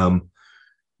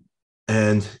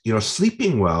 And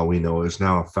sleeping well, we know, is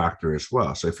now a factor as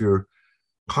well. So if you're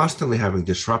constantly having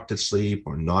disrupted sleep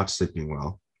or not sleeping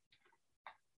well,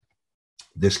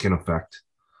 this can affect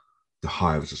the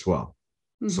hives as well.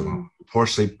 So poor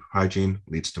sleep hygiene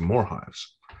leads to more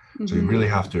hives. So you really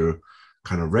have to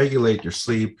kind of regulate your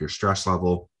sleep, your stress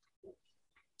level,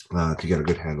 to get a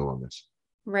good handle on this.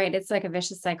 Right. It's like a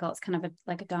vicious cycle. It's kind of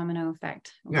like a domino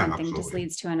effect. One thing just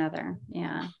leads to another.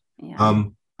 Yeah.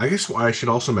 I guess I should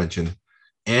also mention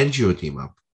angioedema.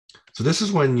 So this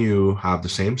is when you have the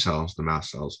same cells, the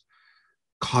mast cells,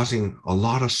 causing a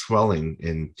lot of swelling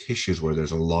in tissues where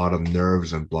there's a lot of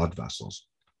nerves and blood vessels.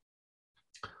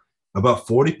 About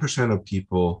 40% of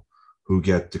people who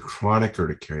get the chronic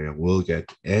urticaria will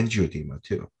get angioedema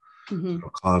too. It'll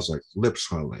cause like lip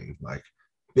swelling, like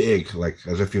big, like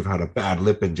as if you've had a bad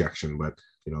lip injection, but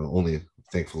only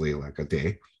thankfully like a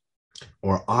day.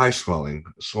 or eye swelling,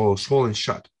 so swollen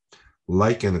shut,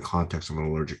 like in the context of an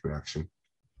allergic reaction.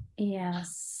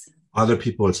 Yes. Other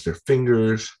people, it's their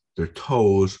fingers, their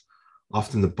toes,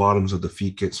 often the bottoms of the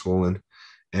feet get swollen.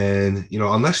 And,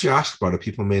 unless you ask about it,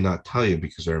 people may not tell you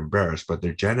because they're embarrassed, but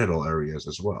their genital areas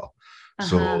as well.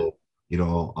 So,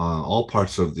 all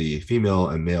parts of the female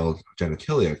and male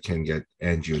genitalia can get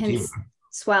angioedema.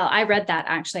 Swell. I read that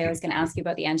actually. I was going to ask you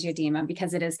about the angioedema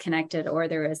because it is connected, or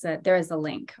there is a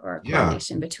link or a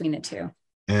correlation between the two.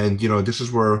 And this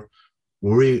is where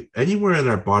anywhere in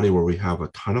our body where we have a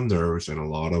ton of nerves and a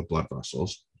lot of blood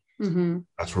vessels,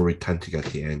 that's where we tend to get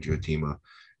the angioedema.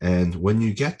 And when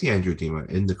you get the angioedema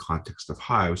in the context of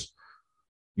hives,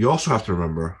 you also have to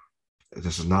remember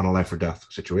this is not a life or death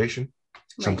situation.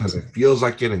 Right. Sometimes it feels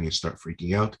like it and you start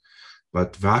freaking out,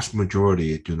 but vast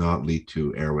majority do not lead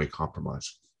to airway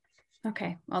compromise.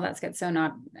 Okay, well, that's good. So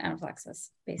not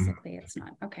anaphylaxis, basically. It's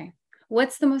not. Okay.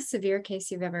 What's the most severe case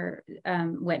you've ever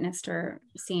witnessed or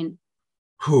seen?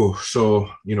 So,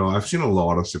 I've seen a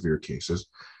lot of severe cases,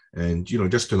 and,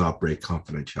 just to not break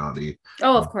confidentiality.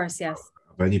 Oh, of course, yes.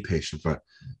 Of any patient, but,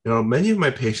 many of my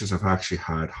patients have actually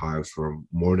had hives for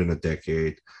more than a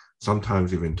decade,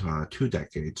 sometimes even 2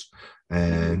 decades.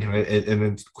 And, and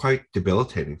it's quite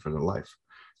debilitating for their life.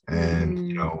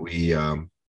 And, we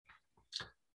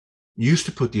used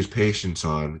to put these patients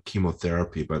on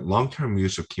chemotherapy, but long-term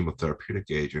use of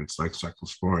chemotherapeutic agents like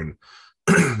cyclosporin,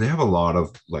 they have a lot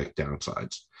of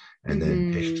downsides. And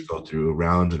then patients go through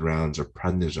rounds and rounds of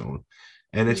prednisone.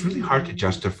 And it's really hard to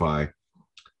justify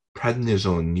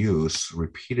prednisone use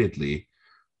repeatedly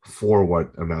for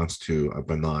what amounts to a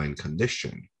benign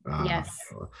condition. Yes.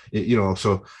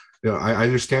 I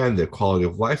understand that quality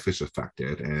of life is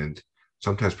affected, and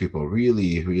sometimes people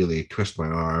really, really twist my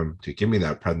arm to give me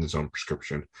that prednisone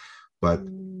prescription. But,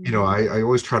 I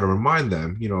always try to remind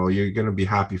them, you're going to be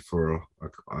happy for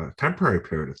a temporary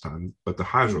period of time, but the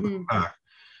hives will come back.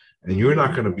 And you're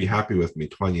not going to be happy with me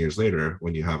 20 years later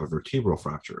when you have a vertebral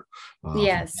fracture.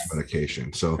 Yes. From the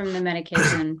medication. So from the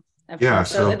medication. Yeah.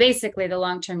 So basically the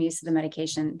long-term use of the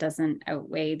medication doesn't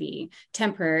outweigh the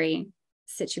temporary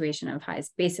situation of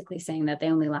hives, basically saying that they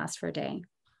only last for a day.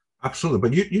 Absolutely.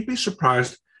 But you'd be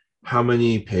surprised how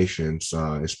many patients,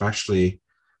 especially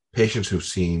patients who've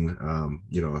seen,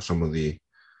 some of the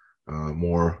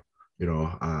more,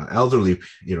 elderly,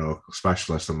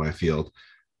 specialists in my field,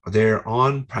 they're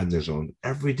on prednisone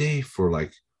every day for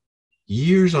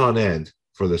years on end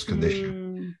for this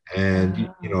condition.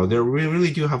 And, they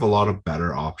really do have a lot of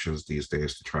better options these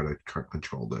days to try to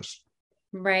control this.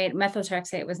 Right.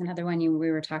 Methotrexate was another one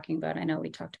we were talking about. I know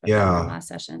we talked about that in the last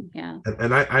session. Yeah.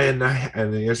 And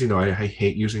as you know, I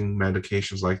hate using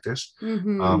medications like this.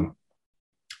 I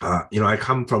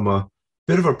come from a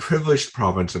bit of a privileged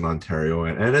province in Ontario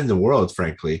and in the world,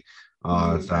 frankly,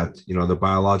 that, the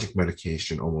biologic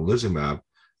medication omalizumab,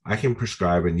 I can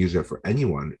prescribe and use it for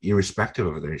anyone, irrespective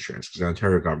of their insurance, because the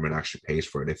Ontario government actually pays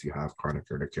for it if you have chronic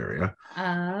urticaria.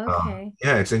 Okay.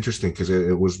 It's interesting because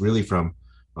it was really from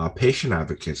patient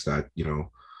advocates that,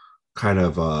 kind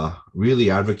of really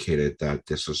advocated that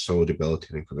this was so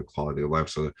debilitating for the quality of life.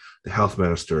 So the health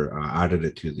minister added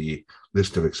it to the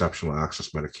list of exceptional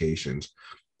access medications.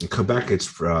 In Quebec, it's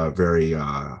very,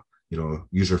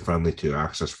 user-friendly to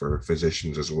access for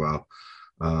physicians as well.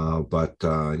 But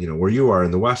where you are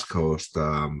in the West Coast,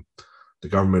 the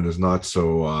government is not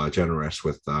so generous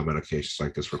with medications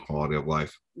like this for quality of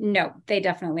life. No, they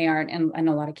definitely aren't. And in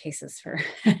a lot of cases for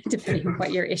depending on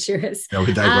what your issue is. Yeah,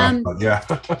 we digress, but yeah.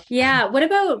 Yeah. What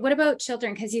about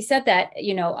children? Because you said that,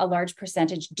 a large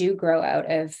percentage do grow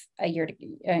out of a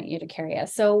urticaria.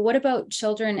 So what about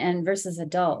children and versus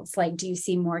adults? Do you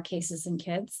see more cases in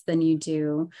kids than you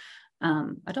do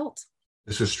adults?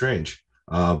 This is strange.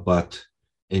 But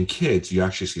in kids, you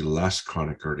actually see less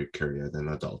chronic urticaria than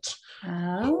adults.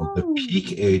 Oh. So the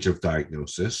peak age of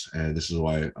diagnosis, and this is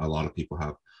why a lot of people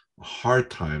have a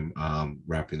hard time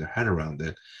wrapping their head around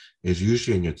it, is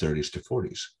usually in your 30s to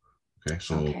 40s.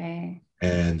 Okay.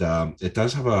 And it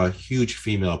does have a huge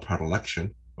female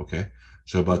predilection. Okay.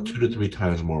 So about 2 to 3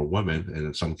 times more women, and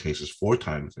in some cases 4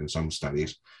 times in some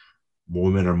studies,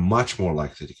 women are much more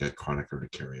likely to get chronic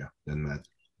urticaria than men.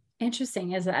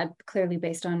 Interesting. Is that clearly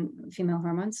based on female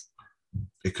hormones?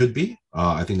 It could be.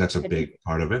 I think that's a big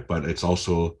part of it, but it's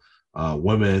also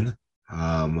women,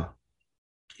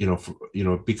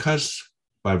 because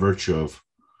by virtue of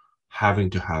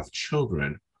having to have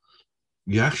children,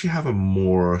 you actually have a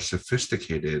more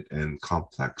sophisticated and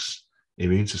complex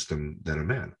immune system than a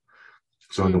man.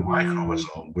 So in the Y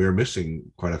chromosome, we're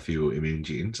missing quite a few immune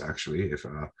genes, actually, if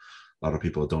a lot of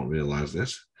people don't realize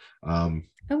this.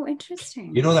 Oh,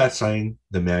 interesting. You know that saying,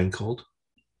 the man cold?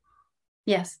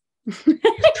 Yes.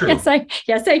 It's true.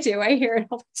 Yes, I do. I hear it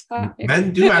all the time.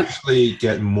 Men do actually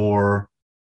get more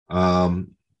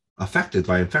affected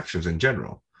by infections in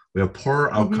general. We have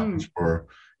poorer outcomes for,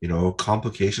 you know,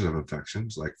 complications of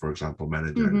infections, like, for example,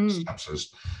 meningitis, sepsis.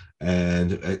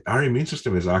 And our immune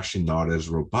system is actually not as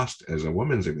robust as a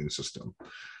woman's immune system.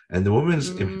 And the woman's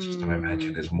immune system, I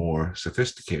mentioned, is more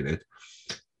sophisticated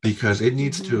because it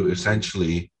needs to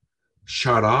essentially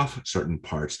shut off certain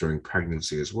parts during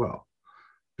pregnancy as well.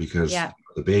 Because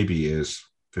the baby is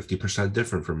 50%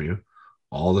 different from you.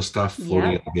 All the stuff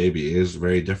floating in the baby is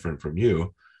very different from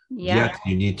you. Yet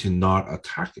you need to not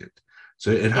attack it. So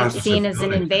it's seen as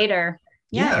an invader.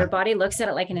 Yeah, your body looks at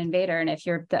it like an invader. And if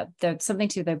you're the something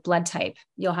to the blood type,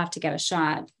 you'll have to get a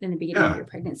shot in the beginning of your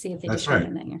pregnancy if they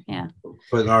determine that you're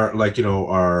But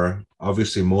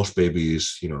obviously most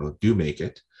babies, you know, do make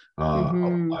it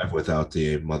alive without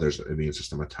the mother's immune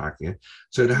system attacking it.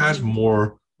 So it has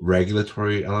more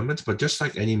regulatory elements, but just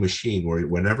like any machine, where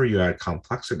whenever you add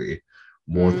complexity,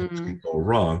 more things can go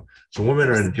wrong. So women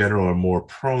are in general are more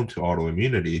prone to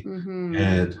autoimmunity.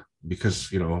 And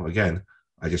because, you know, again,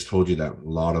 I just told you that a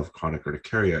lot of chronic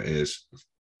urticaria is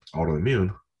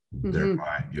autoimmune,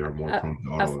 thereby you're more prone to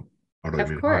autoimmune.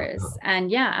 Of course.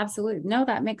 And absolutely. No,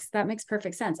 that makes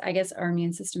perfect sense. I guess our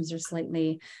immune systems are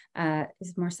slightly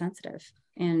is more sensitive.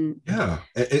 And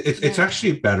it's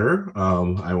actually better.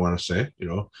 I want to say, you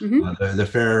know, the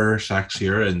fair sex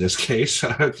here in this case,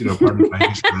 you know, pardon my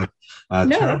use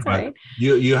of term, but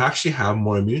you actually have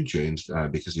more immune genes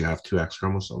because you have two X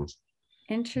chromosomes.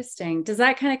 Interesting. Does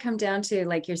that kind of come down to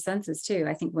like your senses too?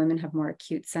 I think women have more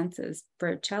acute senses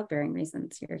for childbearing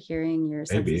reasons. Your hearing, your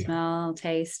sense of smell,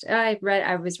 taste. I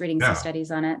was reading some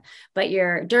studies on it, but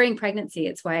during pregnancy,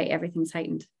 it's why everything's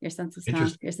heightened. Your sense of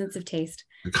smell, your sense of taste.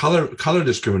 The color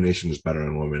discrimination is better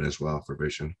in women as well for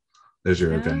vision. There's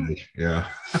your advantage. Yeah.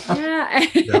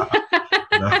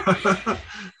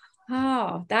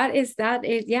 Oh, that's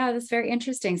very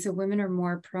interesting. So women are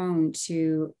more prone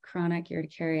to chronic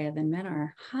urticaria than men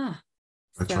are.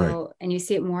 That's right. And you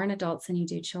see it more in adults than you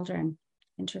do children.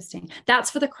 Interesting. That's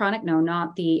for the chronic,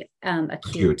 not the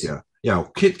acute.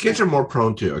 Kids are more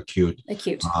prone to acute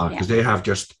because they have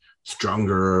just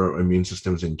stronger immune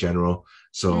systems in general.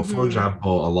 So for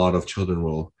example, a lot of children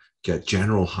will get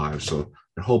general hives. So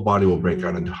their whole body will break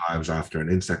out into hives after an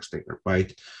insect sting or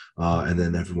bite. And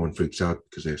then everyone freaks out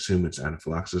because they assume it's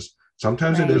anaphylaxis.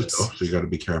 Sometimes it is, though, so you got to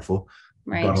be careful.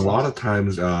 But a lot of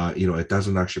times, it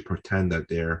doesn't actually pretend that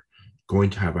they're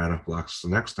going to have anaphylaxis the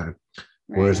next time.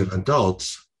 Whereas in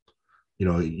adults,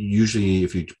 usually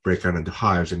if you break out into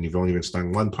hives and you've only been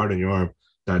stung one part in your arm,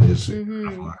 that is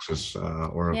anaphylaxis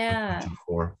or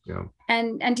before.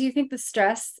 And do you think the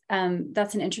stress,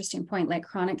 that's an interesting point, like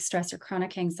chronic stress or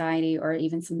chronic anxiety or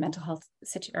even some mental health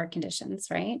or conditions,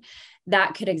 right?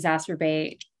 That could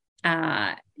exacerbate,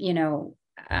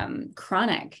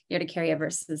 chronic urticaria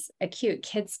versus acute.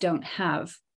 Kids don't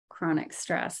have chronic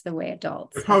stress the way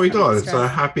adults it probably does. It's a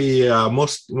happy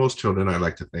most children, I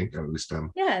like to think, at least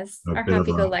are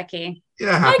happy-go-lucky.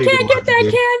 I can't get that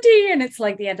candy, and it's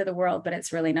like the end of the world, but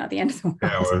it's really not the end of the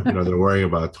world. Or they're worrying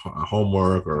about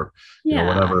homework or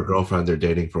whatever girlfriend they're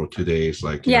dating for 2 days,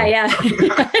 like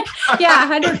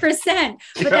 100%.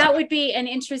 But that would be an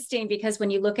interesting, because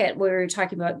when you look at we were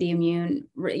talking about the immune,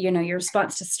 your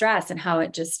response to stress and how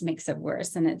it just makes it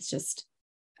worse, and it's just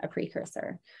a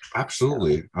precursor.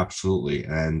 Absolutely.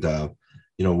 And I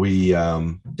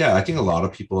think a lot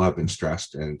of people have been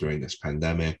stressed and during this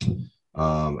pandemic,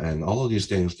 and all of these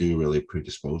things do really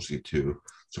predispose you to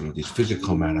sort of these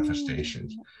physical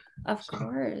manifestations. Of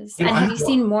course. And have you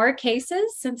seen more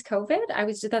cases since COVID?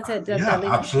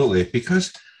 Absolutely,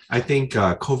 because I think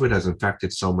COVID has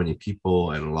infected so many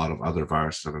people, and a lot of other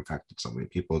viruses have infected so many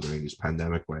people during these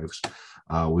pandemic waves.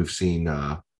 We've seen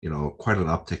quite an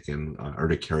uptick in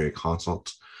urticaria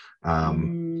consults.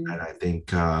 And I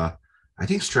think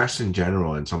stress in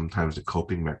general, and sometimes the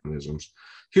coping mechanisms.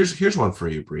 Here's one for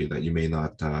you, Bree, that you may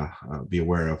not be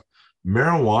aware of.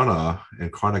 Marijuana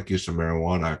and chronic use of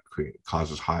marijuana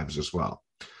causes hives as well.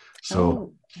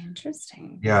 So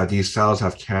interesting. Yeah, these cells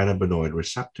have cannabinoid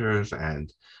receptors,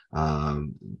 and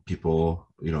people,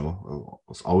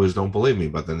 always don't believe me,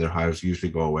 but then their hives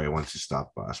usually go away once you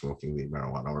stop smoking the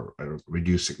marijuana or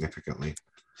reduce significantly.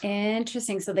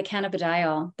 Interesting. So the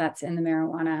cannabidiol that's in the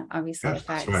marijuana obviously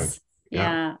affects. That's right.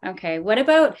 Yeah. Okay. What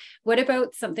about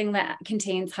something that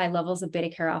contains high levels of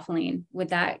beta-caryophyllene? Would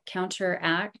that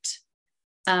counteract?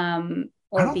 I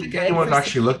don't think anyone's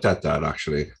actually looked at that,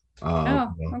 actually. Okay.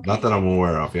 Not that I'm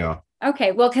aware of. Yeah.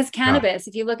 Okay. Well, because cannabis,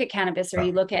 if you look at cannabis or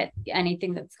you look at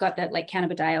anything that's got that like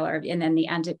cannabidiol and then the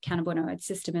anti-cannabinoid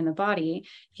system in the body,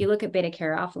 if you look at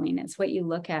beta-caryophyllene, it's what you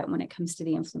look at when it comes to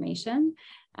the inflammation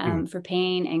for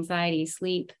pain, anxiety,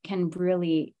 sleep can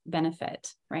really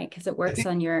benefit, right? Because it works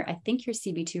on your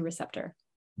CB2 receptor.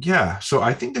 Yeah. So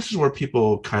I think this is where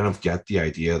people kind of get the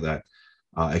idea that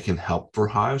it can help for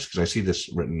hives, because I see this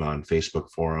written on Facebook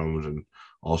forums and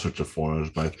all sorts of forums,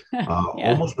 but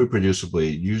almost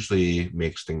reproducibly usually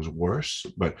makes things worse.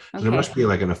 But so there must be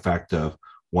like an effect of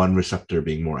one receptor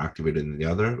being more activated than the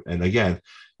other. And again,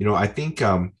 I think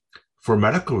for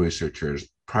medical researchers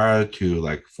prior to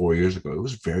like 4 years ago, it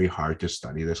was very hard to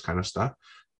study this kind of stuff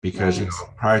because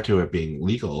prior to it being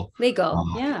legal,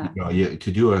 to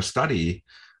do a study,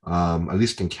 at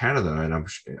least in Canada, and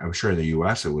I'm sure in the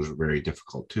US it was very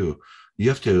difficult too. You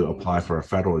have to apply for a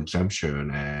federal exemption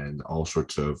and all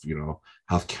sorts of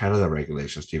Health Canada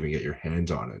regulations to even get your hands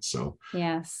on it. So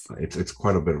yes, it's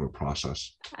quite a bit of a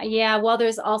process. Yeah, well,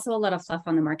 there's also a lot of fluff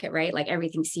on the market, right? Like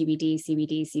everything CBD,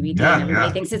 and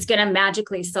everybody thinks it's going to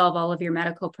magically solve all of your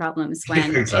medical problems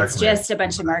when it's just a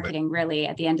bunch of marketing, really,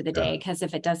 at the end of the day. Because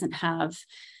if it doesn't have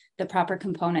the proper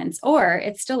components, or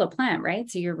it's still a plant, right?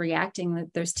 So you're reacting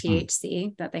that there's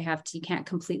THC that they have you can't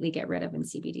completely get rid of in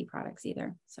CBD products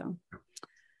either. So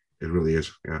it really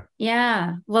is.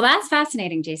 Yeah. Well, that's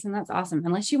fascinating, Jason. That's awesome.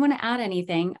 Unless you want to add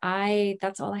anything,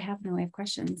 that's all I have in the way of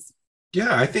questions.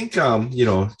 Yeah, I think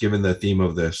given the theme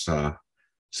of this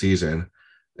season,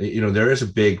 there is a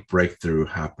big breakthrough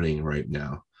happening right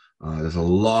now. There's a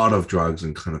lot of drugs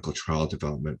in clinical trial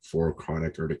development for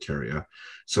chronic urticaria.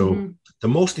 So the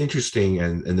most interesting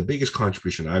and the biggest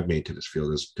contribution I've made to this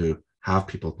field is to have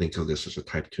people think of this as a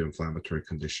type 2 inflammatory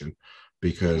condition,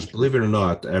 because believe it or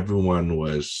not, everyone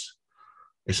was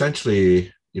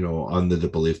essentially under the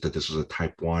belief that this was a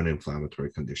type 1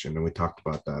 inflammatory condition. And we talked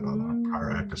about that on a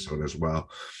prior episode as well.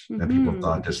 And people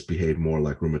thought this behaved more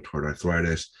like rheumatoid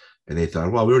arthritis. And they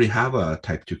thought, well, we already have a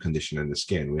type 2 condition in the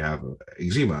skin. We have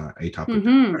eczema, atopic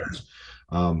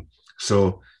dermatitis.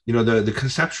 So, the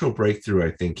conceptual breakthrough,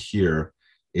 I think, here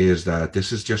is that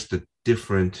this is just a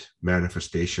different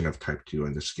manifestation of type 2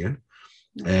 in the skin.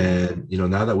 And,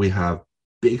 now that we have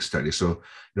big studies, so,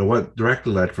 what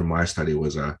directly led from my study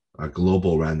was a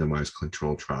global randomized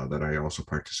control trial that I also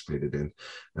participated in.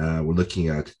 We're looking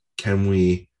at, can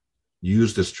we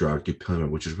use this drug, dupilumab,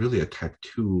 which is really a type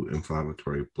 2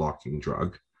 inflammatory blocking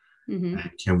drug,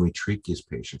 and can we treat these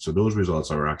patients? So those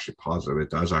results are actually positive.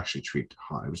 It does actually treat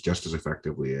hives just as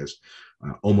effectively as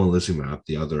omalizumab,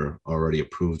 the other already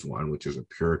approved one, which is a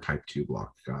pure type 2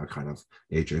 block kind of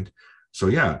agent. So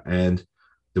and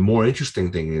the more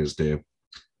interesting thing is the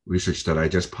research that I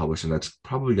just published, and that's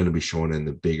probably going to be shown in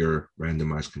the bigger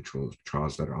randomized controlled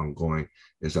trials that are ongoing,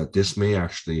 is that this may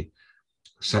actually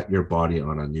set your body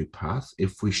on a new path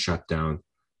if we shut down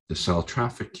the cell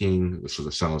trafficking, so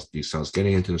these cells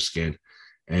getting into the skin,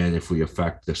 and if we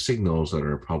affect the signals that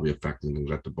are probably affecting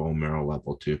things at the bone marrow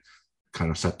level to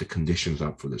kind of set the conditions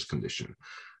up for this condition.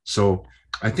 So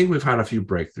I think we've had a few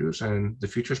breakthroughs, and the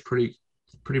future is pretty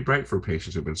bright for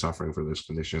patients who've been suffering from this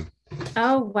condition.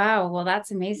 Oh, wow. Well,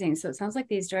 that's amazing. So it sounds like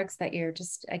these drugs that you're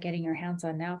just getting your hands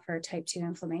on now for type 2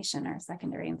 inflammation or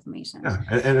secondary inflammation. Yeah,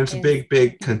 and it's a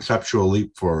big conceptual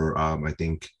leap for, I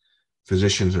think,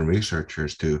 physicians and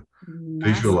researchers to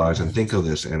visualize and think of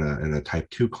this in a type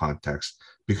 2 context,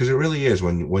 because it really is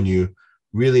when you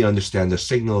really understand the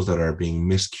signals that are being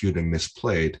miscued and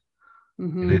misplayed,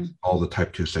 it is all the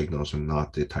type 2 signals and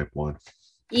not the type 1.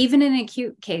 Even in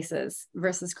acute cases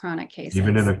versus chronic cases.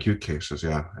 Even in acute cases,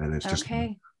 yeah. And it's just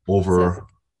over,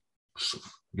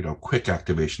 quick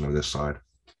activation of this side.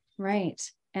 Right.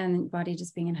 And body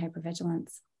just being in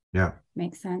hypervigilance. Yeah.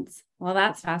 Makes sense. Well,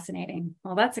 that's fascinating.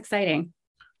 Well, that's exciting.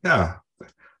 Yeah.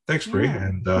 Thanks, Bree.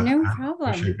 And no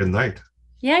problem. Wish you a good night.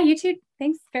 Yeah, you too.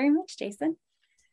 Thanks very much, Jason.